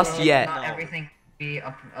not lost yet. Not everything be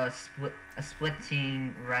a split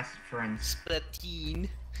team reference. Splatoon.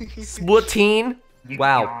 Splatoon?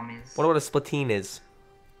 Wow. Yukiyamis. Wonder what a Splatoon is.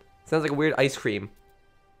 Sounds like a weird ice cream.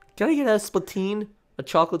 Can I get a Splatoon? A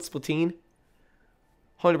chocolate Splatoon?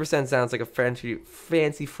 100% sounds like a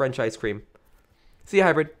fancy French ice cream. See you,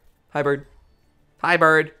 Hybrid. Hi, Bird. Hi,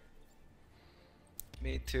 Bird.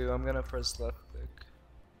 Me too. I'm gonna press left click.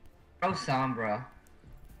 Pro Sombra.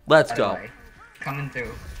 Let's by the go. way. Coming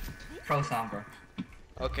through. Pro Sombra.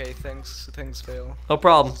 Okay, thanks, Fail. No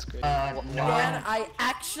problem. That's great. No. Man, I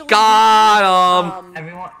actually Got him.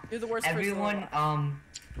 Everyone. You're the worst person Everyone. alive.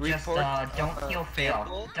 Just don't kill Fail.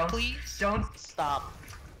 Failboat, Don't. please? Stop.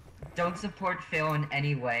 Don't support Fail in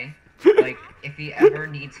any way. Like, if he ever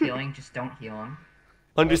needs healing, just don't heal him.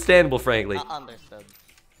 Understandable, frankly. Understood.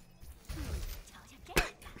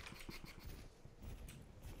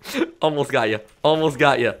 Almost got you. Almost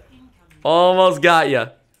got you. Almost got you.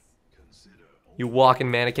 You walking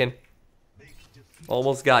mannequin.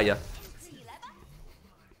 Almost got you.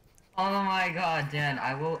 Oh my god, Dan,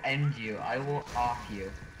 I will end you. I will off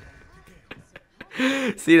you.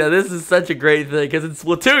 See, now this is such a great thing, because in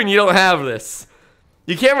Splatoon, you don't have this.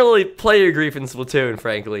 You can't really play your grief in Splatoon,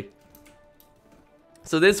 frankly.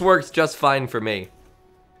 So this works just fine for me.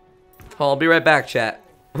 I'll be right back, chat.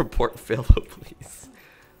 Report Failboat, please.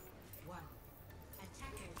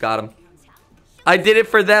 Got him. I did it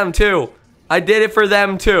for them, too. I did it for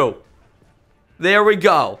them, too. There we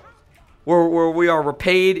go. We are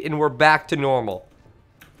repaid, and we're back to normal.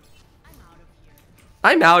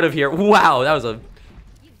 I'm out of here. Wow, that was a...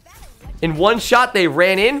 In one shot, they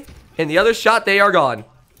ran in. In the other shot, they are gone.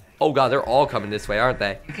 Oh, God, they're all coming this way, aren't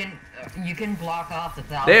they? You can block off the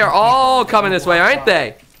 1,000 They are all people. coming this way, aren't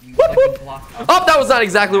they? You Whoop, can whoop. block off. Oh, that was not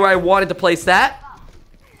exactly where I wanted to place that.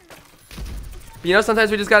 But you know, sometimes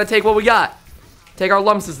we just gotta take what we got. Take our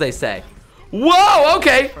lumps, as they say. Whoa,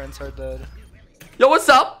 okay. Friends are dead. Yo, what's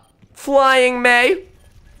up? Flying May.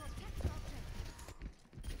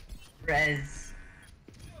 Res.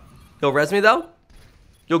 Yo, res me, though?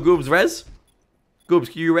 Yo, Goobs, res? Goobs,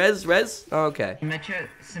 can you res? Oh, okay.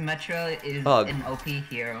 Symmetra is Ugh. an OP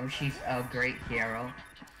hero. She's a great hero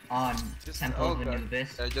on Temple oh of god.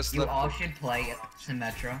 Anubis. I just You left all it. should play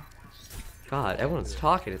Symmetra. God, everyone's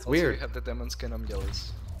talking. It's Also, you weird. have the demon skin. I'm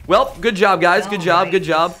jealous. Well, good job, guys. Good No, job, right? good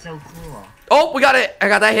job. It's so cool. Oh, we got it. I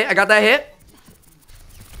got that hit. I got that hit.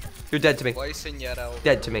 You're dead to me. Why is yellow?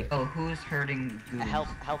 Dead to me. Oh, who's hurting Goose?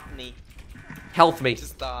 Help me. Health me.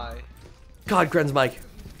 Just die. God, Gren's mic.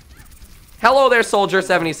 Hello there, Soldier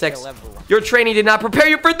 76. Level. Your training did not prepare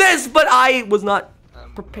you for this, but I was not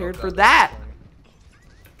prepared for that.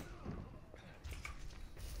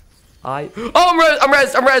 Oh, I'm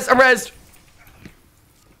rezzed.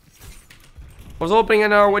 I was opening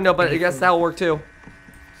another window, but I guess that'll work too.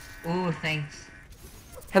 Ooh, thanks.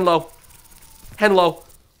 Hello.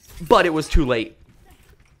 But it was too late.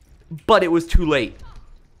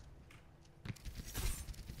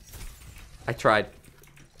 I tried.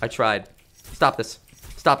 Stop this,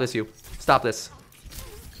 you. Stop this.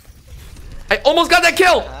 I almost got that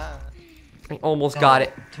kill! I almost got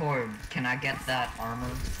it. Torb, can I get that armor?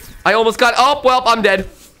 I almost got. Oh, well, I'm dead.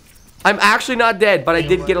 I'm actually not dead, but I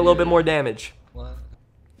did get a little bit more damage. What?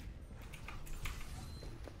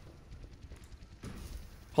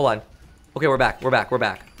 Hold on. Okay, we're back.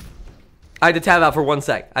 I had to tab out for 1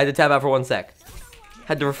 sec.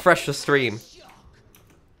 Had to refresh the stream.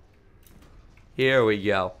 Here we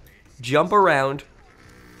go. Jump around.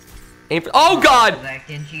 Aim for. Oh, God! That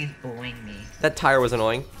Genji's bullying me. That tire was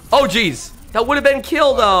annoying. Oh, jeez. That would have been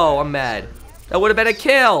kill, though. I'm mad. That would have been a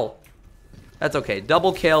kill. That's okay.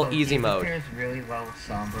 Double kill, easy mode. Pairs really well with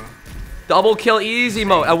Sombra. Double kill, easy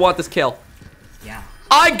mode. I want this kill. Yeah.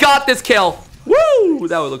 I got this kill. Woo!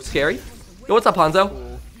 That would look scary. Yo, what's up, Hanzo?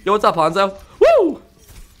 Woo!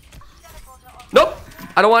 Nope.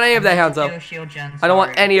 I don't want any of that, Hanzo. I don't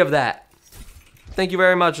want any of that. Thank you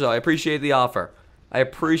very much, though. I appreciate the offer. You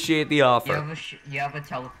have a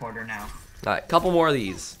teleporter now. Alright, couple more of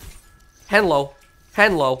these. Henlo.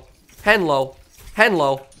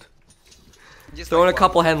 Just Throwing like a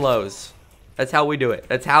couple Henlos. That's how we do it.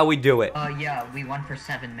 Yeah, we won for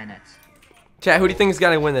 7 minutes. Chat, who do you think is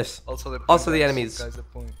gonna win this? Also the enemies.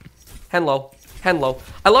 Henlo.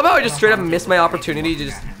 I love how I just straight up missed my opportunity to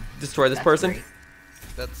just destroy this person. Great.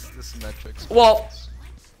 That's the symmetrics. Well,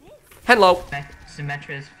 Henlo.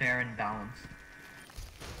 Symmetra is fair and balanced.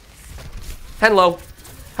 Henlo.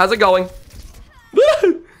 How's it going?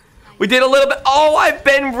 We did a little bit. Oh, I've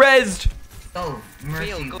been rezzed. Oh,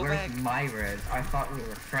 Mercy, go where's back. my res? I thought we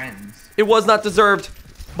were friends. It was not deserved,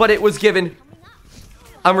 but it was given.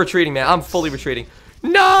 I'm retreating, man. I'm fully retreating.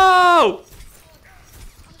 No!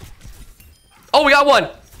 Oh, we got one.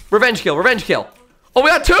 Revenge kill. Oh, we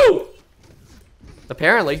got 2.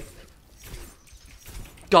 Apparently.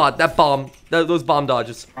 God, that bomb. Those bomb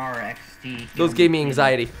dodges. RXD. Those gave me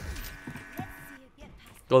anxiety.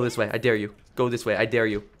 Go this way. I dare you. Go this way. I dare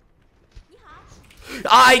you.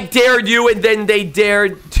 I dared you, and then they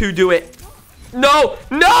dared to do it. No!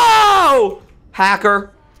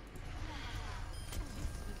 Hacker.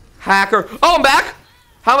 Oh, I'm back.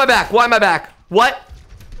 How am I back? Why am I back? What?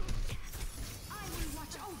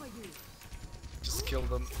 Just kill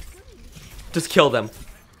them. Just kill them.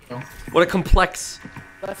 What a complex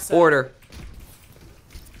order.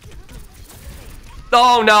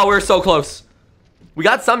 Oh no, we're so close. We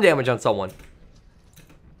got some damage on someone.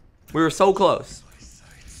 We were so close.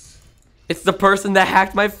 It's the person that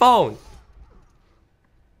hacked my phone.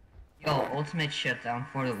 Yo, ultimate shutdown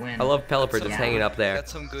for the win. I love Pelipper just hanging up there. Got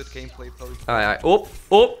some good gameplay, probably. Alright.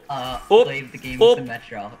 Played the game with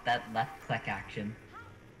Symmetra. That left click action.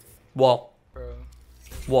 Wall.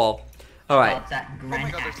 Bro. Alright. About that Oh my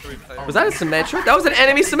Gren god, there's action. 3 players. Was that a Symmetra? That was an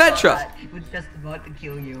enemy Symmetra. He was just about to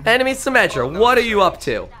kill you. Enemy Symmetra. What are you up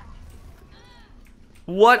to?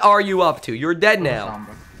 What are you up to? You're dead now.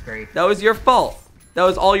 Sombra. Great. That was your fault. That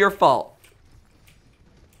was all your fault.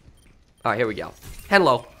 Alright, here we go.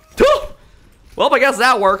 Henlo. Well, I guess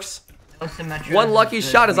that works. No Symmetra One is lucky good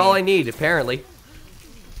shot is all I need, apparently.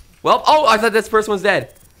 Well, oh, I thought this person was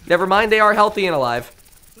dead. Never mind, they are healthy and alive.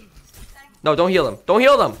 No, don't heal them. Don't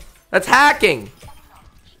heal them. That's hacking.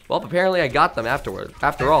 Well, apparently I got them afterward.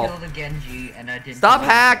 After all. I killed a Genji and I didn't Stop kill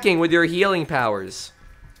hacking with your healing powers.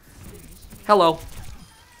 Hello.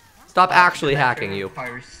 Stop actually Symmetra hacking you.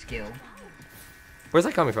 requires skill. Where's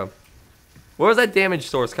that coming from? Where was that damage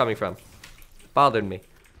source coming from? Bothered me.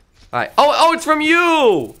 Alright. Oh, it's from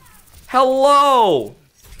you! Hello!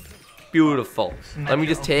 Beautiful. Let me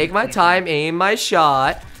just take my time, aim my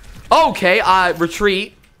shot. Okay,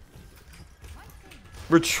 retreat.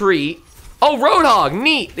 Oh, Roadhog!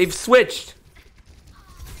 Neat! They've switched.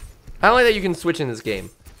 I don't like that you can switch in this game.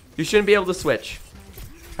 You shouldn't be able to switch.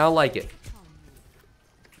 I don't like it.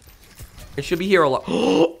 It should be here a lot.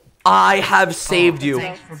 I have saved you.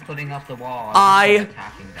 Thanks for putting up the wall. I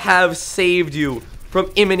have saved you from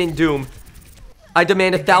imminent doom. I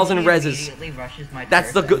demand 1,000 reses.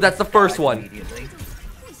 That's the first one.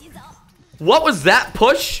 What was that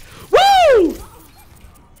push? Woo!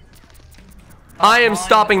 I am Stop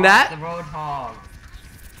stopping flying off that. The Roadhog.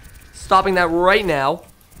 Stopping that right now.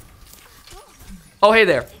 Oh, hey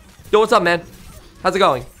there. Yo, what's up, man? How's it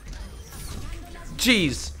going?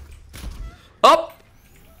 Jeez. Up.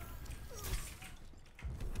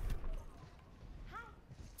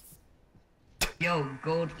 Yo,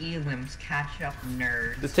 gold elims, catch up,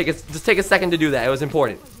 nerds. Just take a second to do that. It was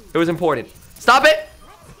important. It was important. Stop it.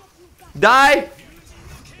 Die.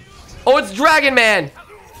 Oh, it's Dragon Man.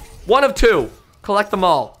 One of two. Collect them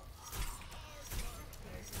all.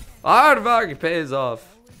 Hard pays off.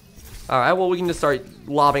 Alright, well, we can just start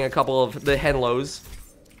lobbing a couple of the Henlos.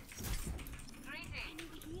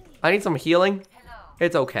 I need some healing.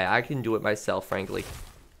 It's okay. I can do it myself, frankly.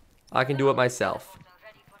 I can do it myself.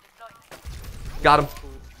 Got him.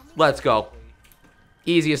 Let's go.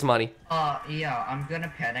 Easiest money. Yeah, I'm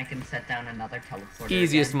gonna panic and set down another teleporter.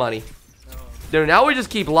 Easiest again. money. Dude, now we just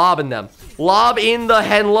keep lobbing them. Lob in the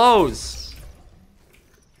Henlos.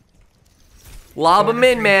 Lob Go them to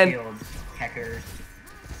in, three man. fields, Heckers.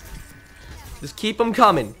 Just keep them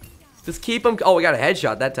coming. Just keep them. Oh, we got a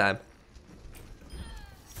headshot that time.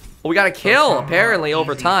 Oh, we got a kill, apparently,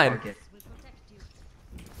 over Easy time. target.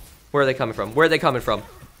 Where are they coming from? Where are they coming from?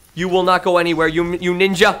 You will not go anywhere, you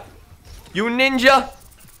ninja. You ninja.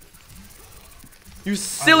 You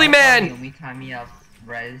silly I love how man. The only time you have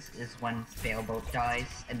res is when Failboat dies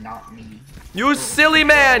and not me. You silly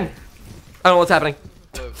man. I don't know what's happening.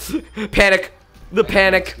 Panic. The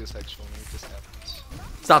panic. This actually just happens.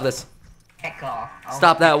 Stop this. Heck off. I'll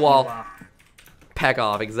Stop that pick you wall. up. Pack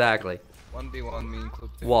off, exactly. 1v1 me include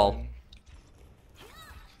Wall.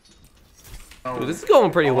 Oh, Dude, this is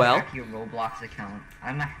going pretty I'll well. hack your Roblox account.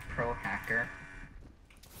 I'm a pro hacker.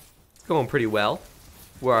 It's going pretty well.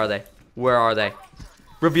 Where are they? Where are they?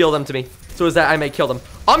 Reveal them to me. So is that I may kill them.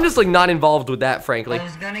 I'm just like not involved with that, frankly. I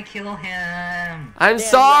was gonna kill him. I'm Damn, you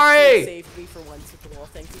sorry. actually saved me for once at the wall.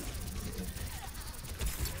 Thank you.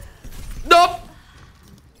 Nope.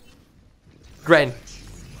 Gren,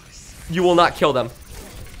 you will not kill them.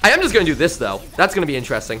 I am just gonna do this though. That's gonna be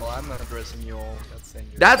interesting. Well, I'm not addressing you all. That's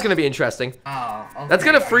dangerous. That's gonna be interesting. Oh, okay. That's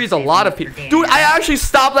gonna Are you freeze a saving lot me of people. for Dude, I Daniel? actually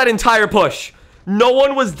stopped that entire push. No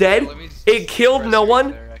one was dead. Let me It killed press no right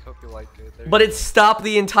one, there. I hope you like it. There but you it stopped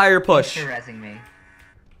the entire push. Thanks for rezzing me. go.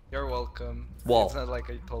 You're welcome. Wall. It's not like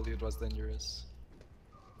I told you it was dangerous.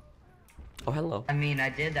 Oh, hello. I mean, I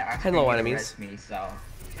did ask Hello, you to enemies. res me, so.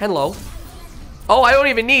 Hello. Oh, I don't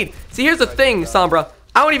even need. See, here's the thing, Sombra.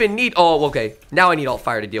 I don't even need. Oh, okay. Now I need alt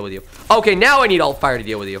fire to deal with you. Okay, now I need alt fire to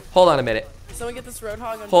deal with you. Hold on a minute. Someone get this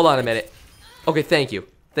Roadhog on. Hold on a minute. Okay, thank you.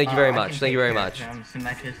 Thank you very I much. can Thank you take very care much. of him, so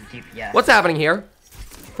much as DPS. What's happening here?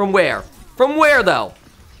 From where? From where, though?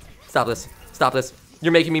 Stop this. Stop this.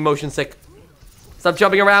 You're making me motion sick. Stop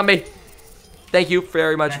jumping around me. Thank you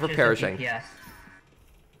very much for Matches of perishing. DPS.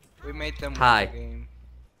 We made them Hi. win the game.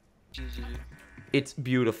 GG. It's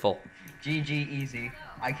beautiful. GG easy.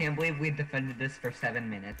 I can't believe we defended this for 7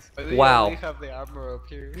 minutes. But we Wow. only have the armor up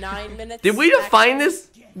here. 9 minutes. Did we define actually.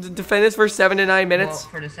 this? Defend this for 7 to 9 minutes?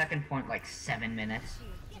 Well, for the second point, like 7 minutes.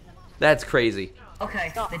 That's crazy.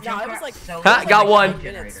 Okay, No, the no, jump it was like so Ha, got one. 9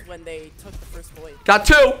 minutes when they took the first point. Got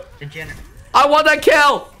 2. The generator. I want that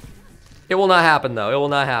kill. It will not happen, though. It will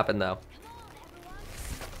not happen, though.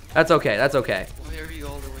 That's okay. That's okay. Why are you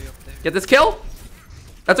all the way up there? Get this kill.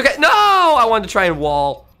 That's okay. No, I wanted to try and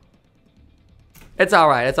wall. It's all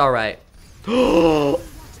right. It's all right.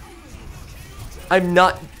 I'm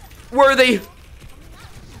not worthy.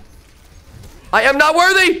 I am not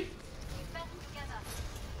worthy.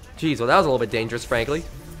 Jeez, well, that was a little bit dangerous, frankly.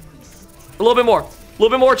 A little bit more. A little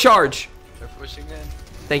bit more charge. They're pushing in.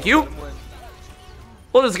 Thank you. Let them win.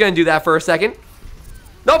 We're just gonna do that for a second.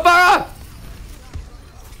 No, Farah!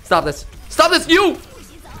 Stop this. Stop this, you!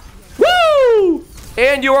 Woo!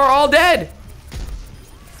 And you are all dead.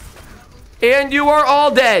 And you are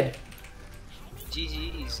all dead.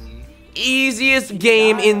 GG easy. Easiest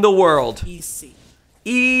game in the world. Easy.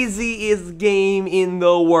 Easiest game in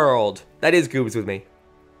the world. That is Goobs with me.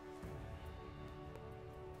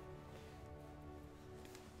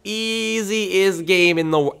 Easiest game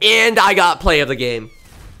in the world. And I got play of the game.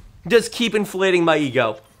 Just keep inflating my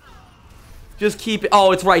ego. Just keep it.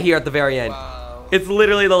 Oh, it's right here at the very end. Wow. It's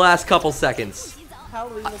literally the last couple seconds. How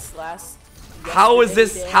did this last? How is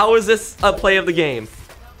this? yesterday, How is this a play of the game?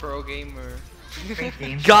 Pro gamer. Great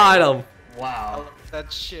game. Got him. I Wow. love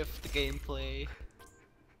that shift gameplay.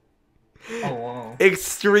 Oh, whoa.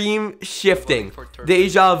 Extreme shifting. Voting for Turkey.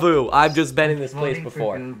 Deja vu. I've just been in this place Voting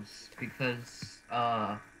before. for boobs because,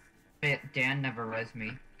 Dan never res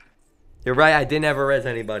me. You're right. I didn't ever res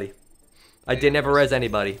anybody. I didn't ever res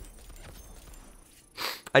anybody.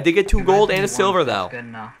 I did get 2 You gold res and me a silver once, that's though. Good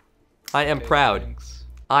enough. I am Okay, proud. thanks.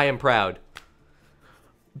 I am proud.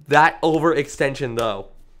 That overextension, though.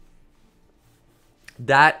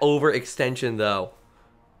 That overextension, though.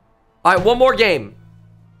 All right, one more game.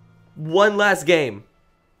 One last game.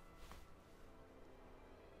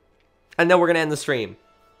 And then we're going to end the stream.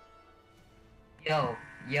 Yo,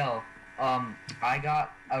 I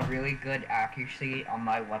got a really good accuracy on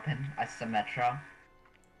my weapon, a Symmetra.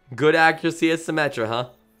 Good accuracy as Symmetra, huh?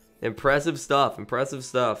 Impressive stuff. Impressive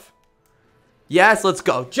stuff. Yes, let's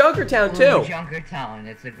go. Junkertown, Ooh, too. Junkertown,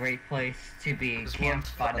 it's a great place to be Just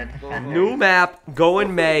camped by the one fun defenders. New map. Go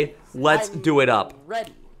in May. Let's I'm do it up.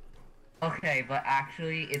 Ready. Okay, but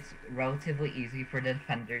actually, it's relatively easy for the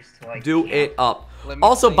defenders to like Do camp. it up. Let me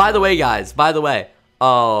Also, clean by the up. way, guys,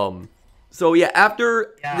 so yeah,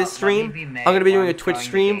 after Yeah, this let stream, me be May I'm gonna be doing while a Twitch I'm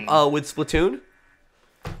stream trying the with Splatoon.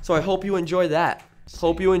 So I hope you enjoy that.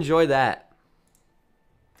 Hope you enjoy that.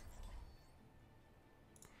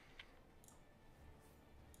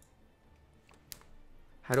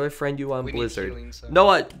 How do I friend you on We need Blizzard? healing, so-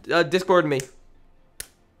 Noah, Discord me.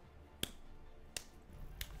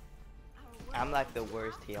 I'm like the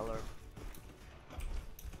worst healer.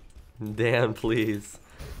 Dan, please.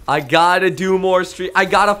 I gotta do more stream. I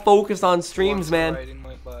gotta focus on streams, Once man. riding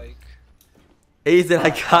my bike. Aizen, I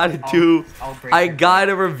gotta do. I'll break I your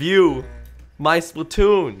gotta review my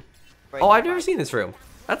Splatoon. Break Oh, I've the never bike. seen this room.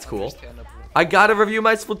 That's cool. Understandable. I gotta review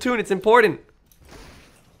my Splatoon. It's important.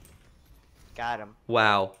 Got him.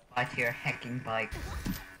 Wow. Watch your hacking bike.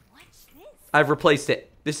 Watch this. I've replaced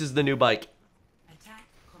it. This is the new bike. Attack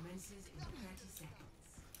commences in 30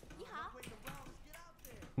 seconds.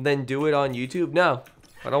 Then do it on YouTube? No,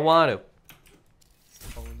 I don't want to.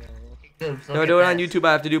 Oh no. Oops, No, look I at do it on this. YouTube.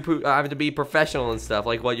 I have to do. I have to be professional and stuff,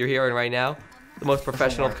 like what you're hearing right now. The most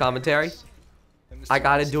professional of commentary. I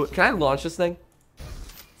gotta do it. Can I launch this thing?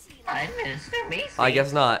 I'm Mr. Macy. I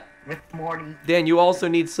guess not. With Morty. Dan, you also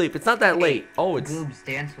need sleep. It's not that late. Oh, it's Goobs,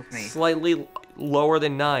 dance with me. slightly lower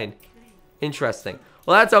than 9. Interesting.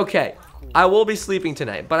 Well, that's okay. I will be sleeping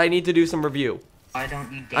tonight, but I need to do some review. I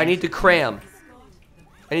don't need dance I need to with me. cram.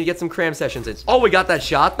 I need to get some cram sessions in. Oh, we got that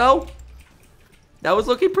shot, though? That was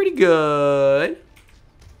looking pretty good.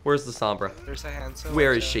 Where's the Sombra? There's a hand. So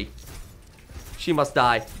Where watch is out. she? She must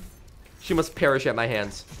die. She must perish at my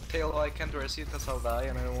hands. Tail, I can't rescue because I'll die,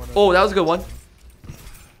 and I don't want to. Oh, that was a good one.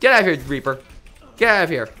 Get out of here, Reaper. Get out of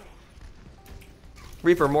here.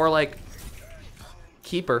 Reaper, more like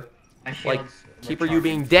Keeper. My Like, shield's Keeper, you recharging.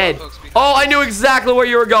 being dead. Folks, we- Oh, I knew exactly where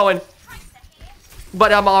you were going.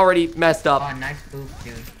 But I'm already messed up. Oh, nice boob,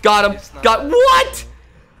 dude. Got him. It's not Got bad. what?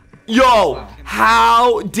 Yo,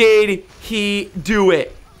 how did he do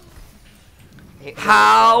it?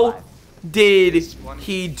 How did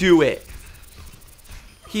he do it?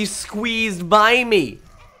 He squeezed by me.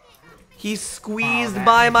 He squeezed Oh,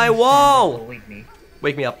 by that my means wall. Sombra will wake me.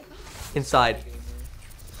 Wake me up. Inside.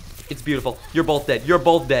 It's beautiful. You're both dead. You're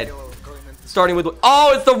both dead. Tail going into Starting with...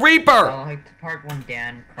 Oh, it's the Reaper! Oh, like the part when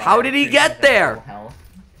Dan. How did he cried get because of there? full health.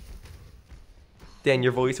 Dan,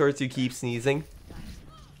 your voice hurts. You keep sneezing.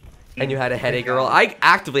 And you had a headache, girl. I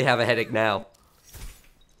actively have a headache now.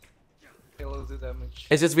 Tail will do damage.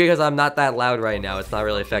 It's just because I'm not that loud right now. It's not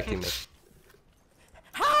really affecting me.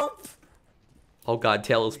 Help! Oh god,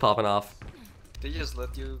 tail is popping off. They just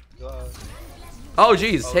let you go out. Oh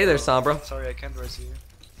jeez, Oh, hey there, no. Sombra. Sorry, I can't rescue you.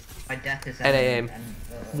 My death is And I imminent, aim.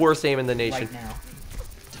 and, Worst aim in the nation. Right now.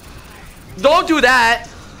 Don't do that!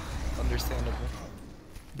 Understandable.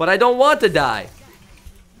 But I don't want to die.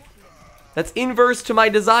 That's inverse to my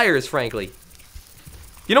desires, frankly.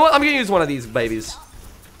 You know what? I'm gonna use one of these babies.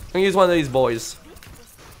 I'm gonna use one of these boys.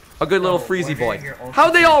 A good little Oh, freezy where boy. did your ultimate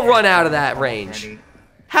How'd they all run get out of from that range? already?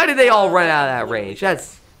 How did they all run out of that range?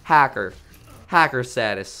 That's hacker. Hacker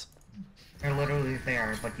status. They're literally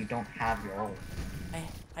there, but you don't have your ult.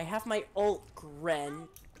 I have my ult, Gren.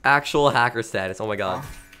 Actual hacker status. Oh my god.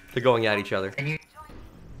 They're going at each other. And you.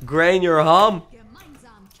 Grain your hum.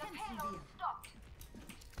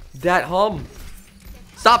 That hum.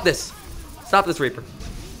 Stop this. Stop this, Reaper.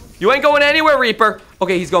 You ain't going anywhere, Reaper.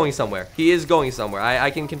 Okay, he's going somewhere. He is going somewhere.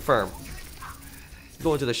 I can confirm.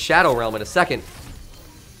 Going to the Shadow Realm in a second.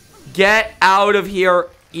 Get out of here,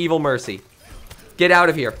 Evil Mercy. Get out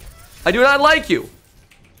of here. I do not like you.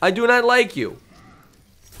 I do not like you.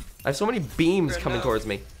 I have so many beams coming towards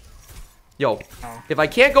me. Yo, if I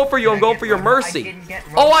can't go for you, I'm going for your Mercy.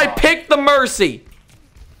 Oh, I picked the Mercy.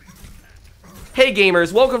 Hey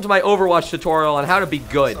gamers, welcome to my Overwatch tutorial on how to be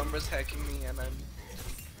good. Sombra's hacking me, and I'm.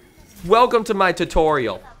 Welcome to my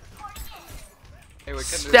tutorial. Hey, we can do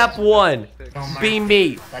Step this. 1, Don't be mind.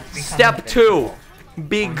 me. Let's become Step 2, invincible.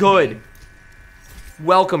 be good.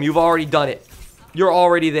 Welcome, you've already done it. You're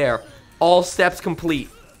already there. All steps complete.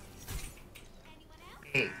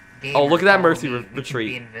 Hey, Oh, look at that gamer, mercy follow me. We can retreat.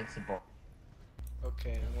 be invincible.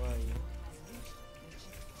 Okay, where are you?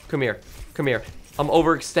 Come here. Come here. I'm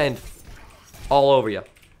overextend. All over you.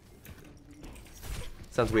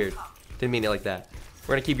 Sounds weird. Didn't mean it like that.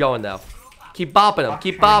 We're gonna keep going though. Keep bopping them.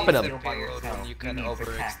 Keep bopping them. Payload when you can You need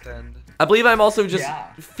protect. overextend. I believe I'm also just Yeah.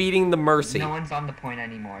 feeding the mercy. No one's on the point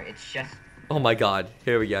anymore. It's just Oh my god.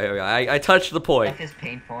 Here we go. Here we go. I touched the point. life is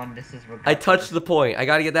painful and this is I touched the point. I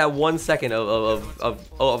gotta get that 1 second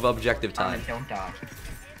of objective time. Don't die.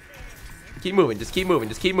 Keep moving. Just keep moving.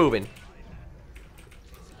 Just keep moving.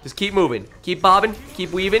 Just keep moving. Keep bobbing.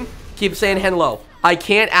 Keep weaving. Keep saying hello. I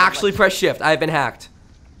can't actually press shift. I've been hacked.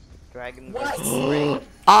 Dragon What? Ball.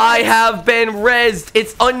 I have been rezzed.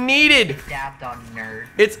 It's unneeded. Dabbed on nerd.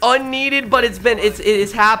 It's unneeded, but it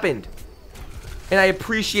has happened. And I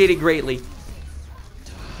appreciate it greatly. You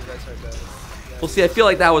guys are dead. Well, see, I feel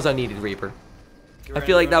like that was unneeded, Reaper. You're I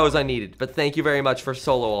feel like that was unneeded, but thank you very much for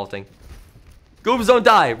solo ulting. Goobs, don't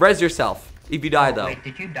die. Res yourself. If you die, Oh, though. wait,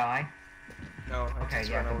 did you die? No, I Okay, just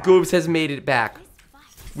yeah, ran go away. back. Goobs has made it back.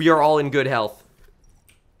 We are all in good health.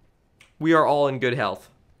 We are all in good health.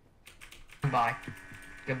 Goodbye.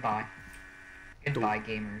 Goodbye. Goodbye,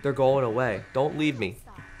 gamers. They're going away. Don't leave me.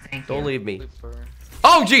 Thank Don't you. leave me. Flipper.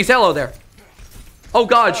 Oh, jeez. Hello there. Oh,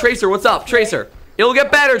 God. Tracer, what's up? Tracer. It'll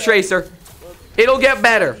get better, Tracer. It'll get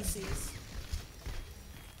better.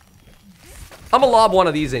 I'm gonna lob one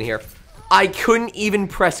of these in here. I couldn't even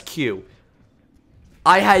press Q.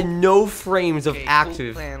 I had no frames of Okay,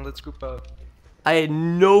 active. Cool plan. Let's group up. I had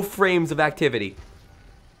no frames of activity.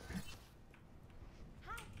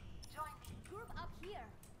 Group up here.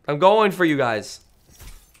 I'm going for you guys.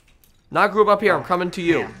 Not group up here. I'm coming to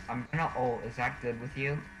you. Damn, I'm gonna ult. Is that good with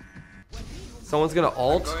you? Someone's gonna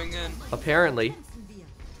ult. Going in. Apparently.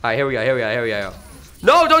 Alright, here we go. Here we go. Here we go.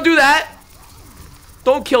 No, don't do that.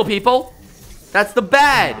 Don't kill people. That's the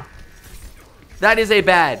bad. That is a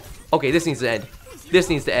bad. Okay, this needs to end. This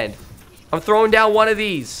needs to end. I'm throwing down one of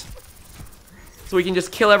these. So we can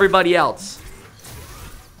just kill everybody else.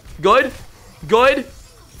 Good? Good?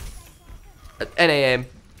 NAM.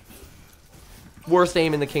 Worst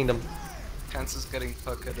aim in the kingdom. Kansas getting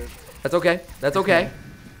pocketed. That's okay. That's okay.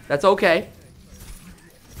 That's okay.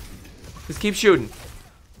 Just keep shooting.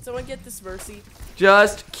 Someone get this mercy.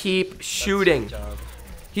 Just keep shooting. That's your job.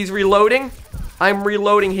 He's reloading. I'm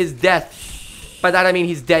reloading his death. By that I mean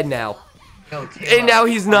he's dead now. Yo, Taylor, And now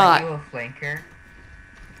he's not. Are you a flanker?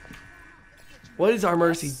 What is our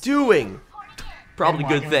mercy doing? Probably Then why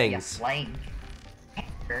good don't you things. flank?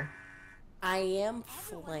 Flanker? I am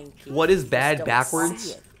flanking. What is You bad just don't backwards?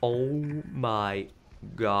 see it. Oh my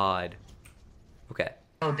god. Okay.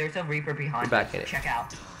 Oh, there's a Reaper behind We're back us. in it. Check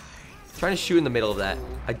out. Trying to shoot in the middle of that.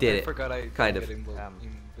 I did I it. forgot I Kind of. get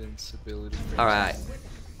invincibility. Alright.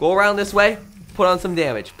 Go around this way. Put on some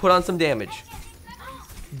damage. Put on some damage.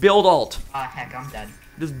 Build alt. Ah, heck, I'm dead.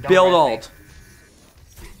 Just Don't build res me. alt.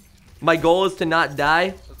 My goal is to not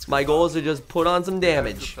die. Let's My go. goal is to just put on some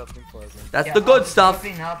damage. Damage. That's Yeah, the I good was stuff.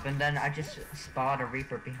 looking up and then I just spot a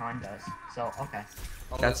Reaper behind us. So, okay.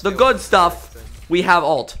 That's the good stuff. We have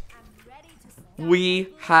alt. We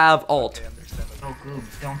have alt. Okay, understandable. Oh,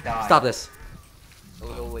 Goobs, don't die. Stop this. A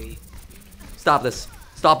little late. Stop this.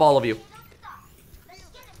 Stop all of you.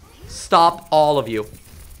 Stop all of you.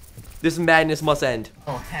 This madness must end.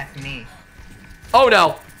 Oh, heck me. Oh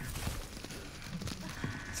no.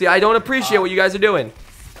 See, I don't appreciate what you guys are doing.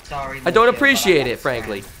 Sorry. I don't Lucio, but appreciate got it,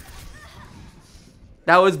 frankly. spammed.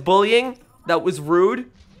 That was bullying. That was rude.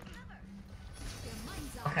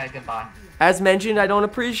 Okay, goodbye. As mentioned, I don't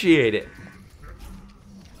appreciate it.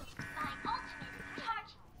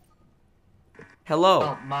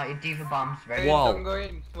 Hello. Oh, my Diva Bomb's ready. Hey, Whoa. don't go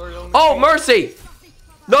in. We're only Oh, three. mercy!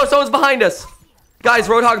 No, someone's behind us. Guys,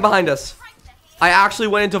 Roadhog behind us. I actually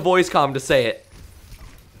went into voice comm to say it.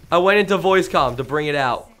 I went into voice comm to bring it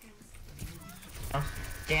out. Oh,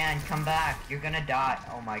 Dan, come back. You're gonna die.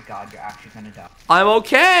 Oh my god, you're actually gonna die. I'm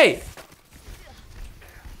okay.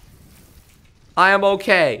 I am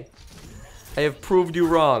okay. I have proved you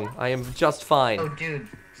wrong. I am just Oh, fine. dude,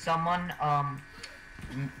 someone,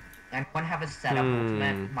 anyone have a setup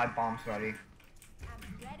ultimate? My bomb's ready.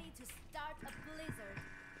 I'm ready to start a blizzard.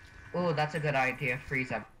 Oh, that's a good idea.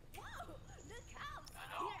 Freeze up. Whoa! Look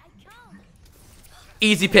out! Here I come.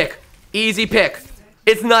 Easy pick. Easy pick.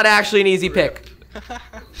 It's not actually an easy pick.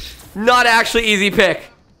 Not actually easy pick.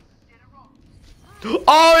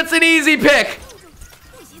 Oh, it's an easy pick.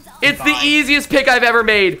 It's the Bye. easiest pick I've ever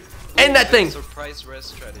made. End that thing. Surprise res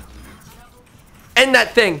strategy. End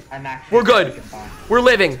that thing. I'm actually We're good. ready to buy. We're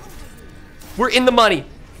living. We're in the money.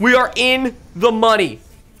 We are in the money.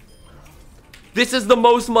 This is the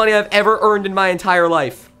most money I've ever earned in my entire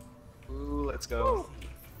life. Ooh, let's go.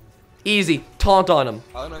 Easy. Taunt on him.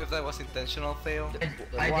 I don't know if that was intentional fail.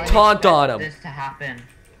 I didn't Taunt expect on him. this to happen.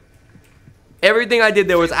 Everything I did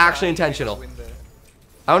there was actually intentional. Win there.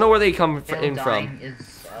 I don't know where they come Phil in dying from.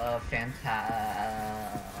 is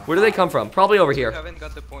fantastic. Where do they come from? Probably over You here. haven't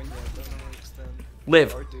got the point yet. Don't know extent.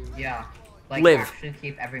 Live. Or do. Yeah. Like, Live. actually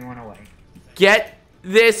keep everyone away. Get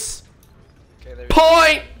this Okay, there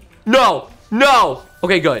point. No. No.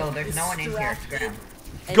 Okay, good. Oh, there's no one in here. Scram.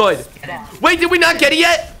 Good. Get in. Wait, did we not get it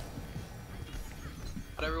yet?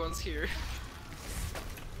 But everyone's here.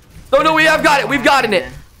 Oh, no, we have got it. We've gotten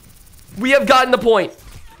it. We have gotten the point.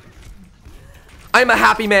 I am a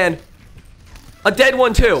happy man. A dead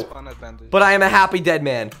one, too. Spawn advantage. But I am a happy dead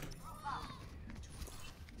man.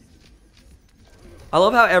 I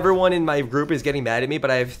love how everyone in my group is getting mad at me,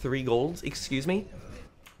 but I have 3 golds. Excuse me.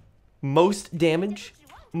 Most damage.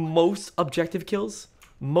 Most objective kills.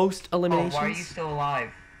 Most Oh, eliminations. why are you still alive?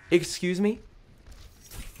 Excuse me?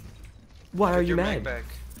 Why are you Your mad? back.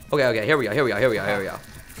 Okay, okay, here we go, here we go, here we go, here we go.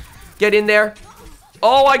 Get in there.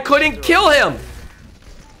 Oh, I couldn't kill him!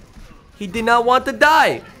 He did not want to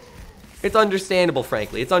die. It's understandable,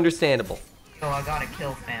 frankly. It's understandable. So I got a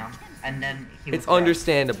kill, fam. And then he was It's dead.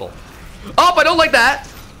 understandable. Oh, I don't like that!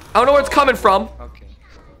 I don't know where it's coming from. Okay.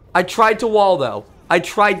 I tried to wall, though. I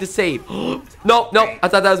tried to save. No, no, I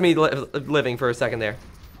thought that was me living for a second there.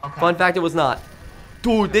 Okay. Fun fact, it was not.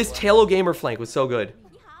 Dude, this Tailo Gamer flank was so good.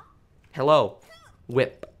 Hello.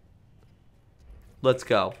 Whip. Let's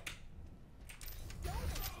go.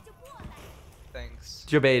 Thanks.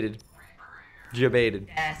 Jebaited. Jebaited.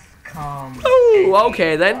 S come. Ooh,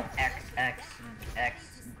 okay then. X X X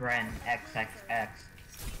Gren X X X.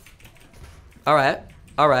 Alright.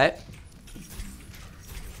 Alright.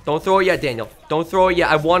 Don't throw it yet, Daniel. Don't throw it yet.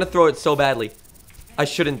 I want to throw it so badly. I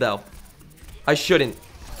shouldn't, though. I shouldn't.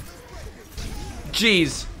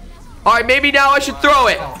 Jeez. Alright, maybe now I should throw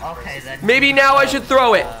it. Oh, okay then. Maybe now I should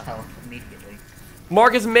throw it. Health immediately.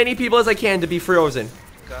 Mark as many people as I can to be frozen.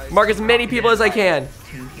 Guys. Mark as many people as I can.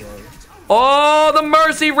 2 healers. Oh, the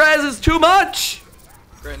mercy res is too much.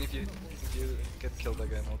 Gren, if you get killed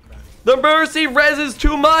again, I'll cry. The mercy res is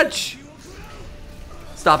too much.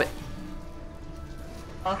 Stop it.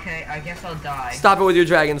 Okay, I guess I'll die. Stop it with your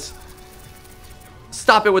dragons.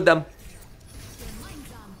 Stop it with them.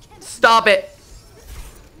 Stop it.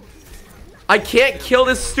 I can't kill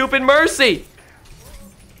this stupid mercy.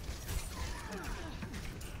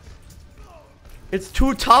 It's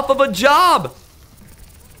too tough of a job.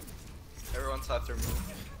 Everyone's after me.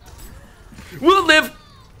 Will it live?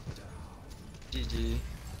 GG.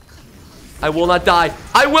 I will not die.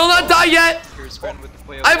 I will not die yet. Here's Gren with the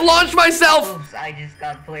play of I've launched myself. Oops, I just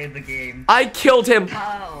got played the game. I killed him.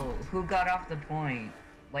 How? Who got off the point?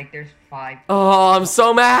 Like, there's 5. Oh, I'm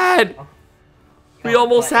so mad. We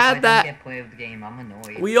almost but if I had don't that. Get play of the game, I'm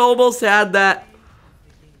annoyed. We almost had that.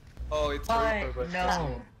 Oh, it's But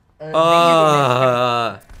no.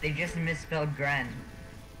 They just misspelled Gren.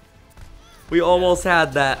 We almost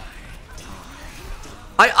had that.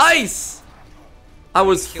 I ice. I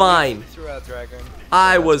was fine. Through a dragon.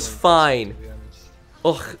 I That's was more fine. impressive, to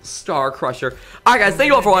be honest. Ugh, Star Crusher. Alright guys, thank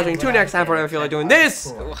you all for watching. Tune in next time for another feel like doing this.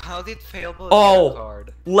 Oh, how did Failboat Oh. get a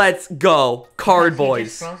card? Let's go. Card He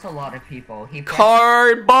boys. just throws a lot of people. He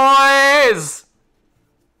Card boys!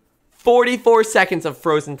 44 seconds of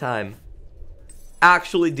frozen time.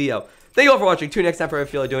 Actually, Dio. Thank you all for watching. Tune in next time for what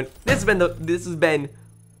I feel like doing. This has been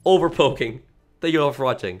Overpoking. Thank you all for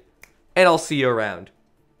watching. And I'll see you around.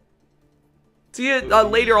 See you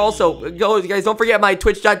later also. Guys, don't forget my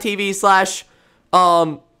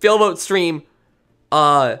twitch.tv/Failboat stream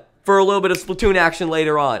for a little bit of Splatoon action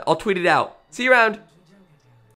later on. I'll tweet it out. See you around.